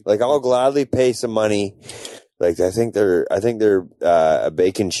 Nice. Like I'll gladly pay some money. Like I think their a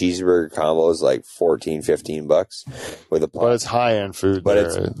bacon cheeseburger combo is like $14-15 with a But it's high end food.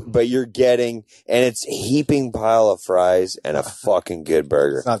 but there. but you're getting and it's a heaping pile of fries and a fucking good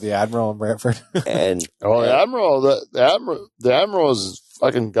burger. It's not the Admiral in Brantford. And Oh, the Admiral is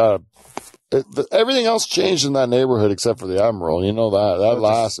fucking got everything else changed in that neighborhood except for the Admiral. You know that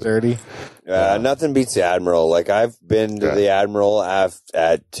lasted. Dirty. nothing beats the Admiral. Like I've been to the Admiral at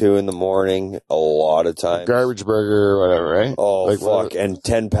 2 a.m. a lot of times. Garbage burger or whatever, right? Oh Like, fuck! And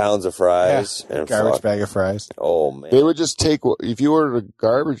 10 pounds of fries and Garbage fuck. bag of fries. Oh man! They would just take, if you ordered a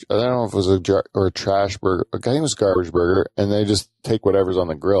garbage, I don't know if it was a jar or a trash burger, I think it was garbage burger, and they just take whatever's on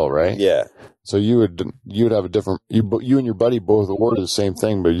the grill, right? Yeah, So you would have a different, you and your buddy both order the same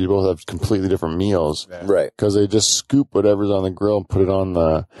thing, but you both have completely different meals. right. Because they just scoop whatever's on the grill and put it on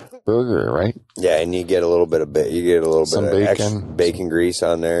the burger, right? Yeah, and you get a little bit of Some of bacon. extra bacon grease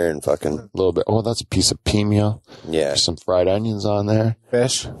on there, and fucking A little bit. Oh, that's a piece of pea meal. yeah. There's some fried onions on there.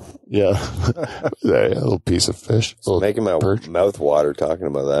 Fish. Yeah. Yeah, a little piece of fish. Little Making my perch. mouth water talking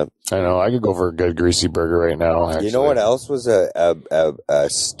about that. I know. I could go for a good greasy burger right now. Actually. You know what else was a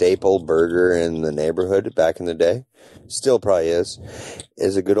staple burger in the neighborhood back in the day? Still probably is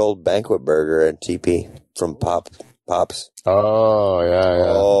a good old banquet burger at TP from Pops. Oh, yeah.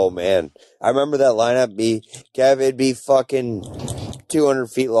 Oh man, I remember that lineup. It'd be fucking 200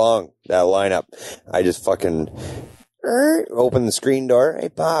 feet long. That lineup. I just fucking open the screen door. Hey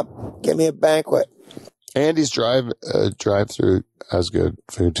Pop, get me a banquet. Andy's drive-through has good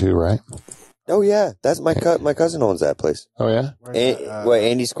food too, right? Oh yeah, that's my cousin owns that place. Oh yeah,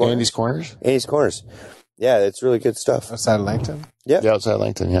 Andy's Corners. Andy's Corners. Andy's Corners. Yeah, it's really good stuff. Outside of Langton. Yeah. Yeah, outside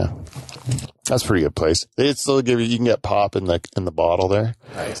Langton. Yeah, that's a pretty good place. They still give you can get pop in the bottle there.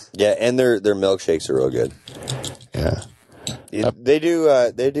 Nice. Yeah, and their milkshakes are real good. Yeah. They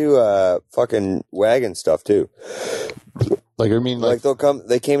do fucking wagon stuff too. Like I mean, Like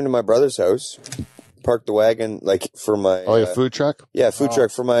they came to my brother's house, parked the wagon like for my food truck. food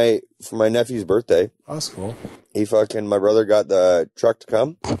truck for my nephew's birthday. Oh, that's cool. My brother got the truck to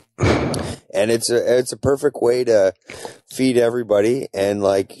come, And it's a perfect way to feed everybody. And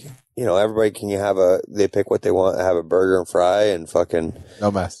like, you know, everybody they pick what they want, have a burger and fry and fucking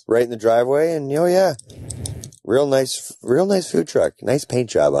No mess. right in the driveway. And, yeah, real nice food truck. Nice paint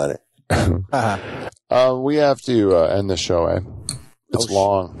job on it. We have to end the show, eh? It's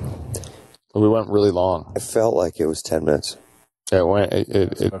long. We went really long. I felt like it was 10 minutes. It went.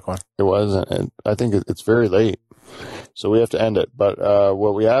 It wasn't. I think it's very late, so we have to end it. But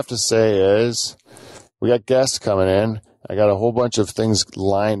what we have to say is, we got guests coming in. I got a whole bunch of things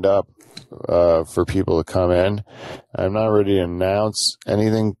lined up for people to come in. I'm not ready to announce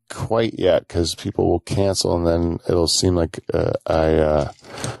anything quite yet because people will cancel, and then it'll seem like I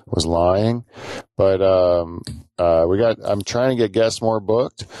was lying. But I'm trying to get guests more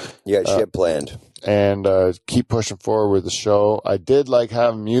booked. You got shit planned. And keep pushing forward with the show. I did like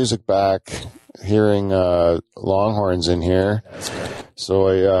having music back, hearing Longhorns in here. So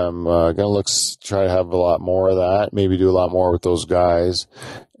I'm gonna try to have a lot more of that. Maybe do a lot more with those guys.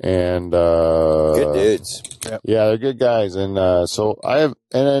 And Good dudes. Yeah, they're good guys. And so I have,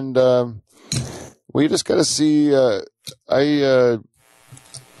 and we just got to see. I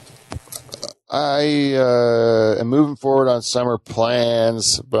am moving forward on summer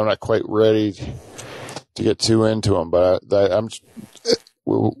plans, but I'm not quite ready to get too into them. But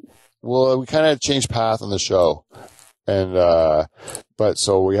we kind of changed path on the show, and but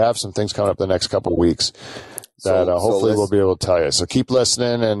so we have some things coming up the next couple of weeks that hopefully we'll be able to tell you. So keep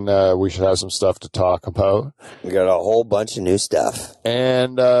listening, and we should have some stuff to talk about. We got a whole bunch of new stuff.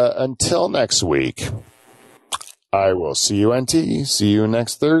 And until next week, I will see you, NT. See you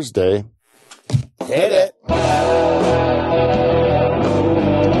next Thursday. Hit it.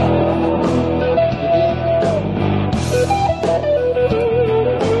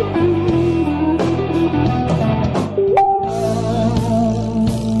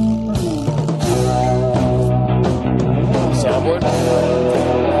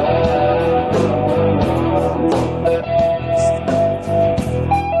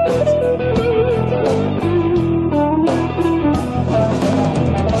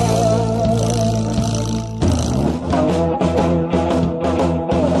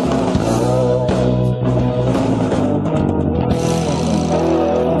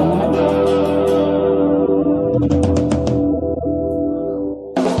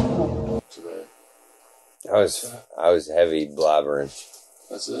 I was heavy blabbering.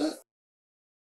 That's it?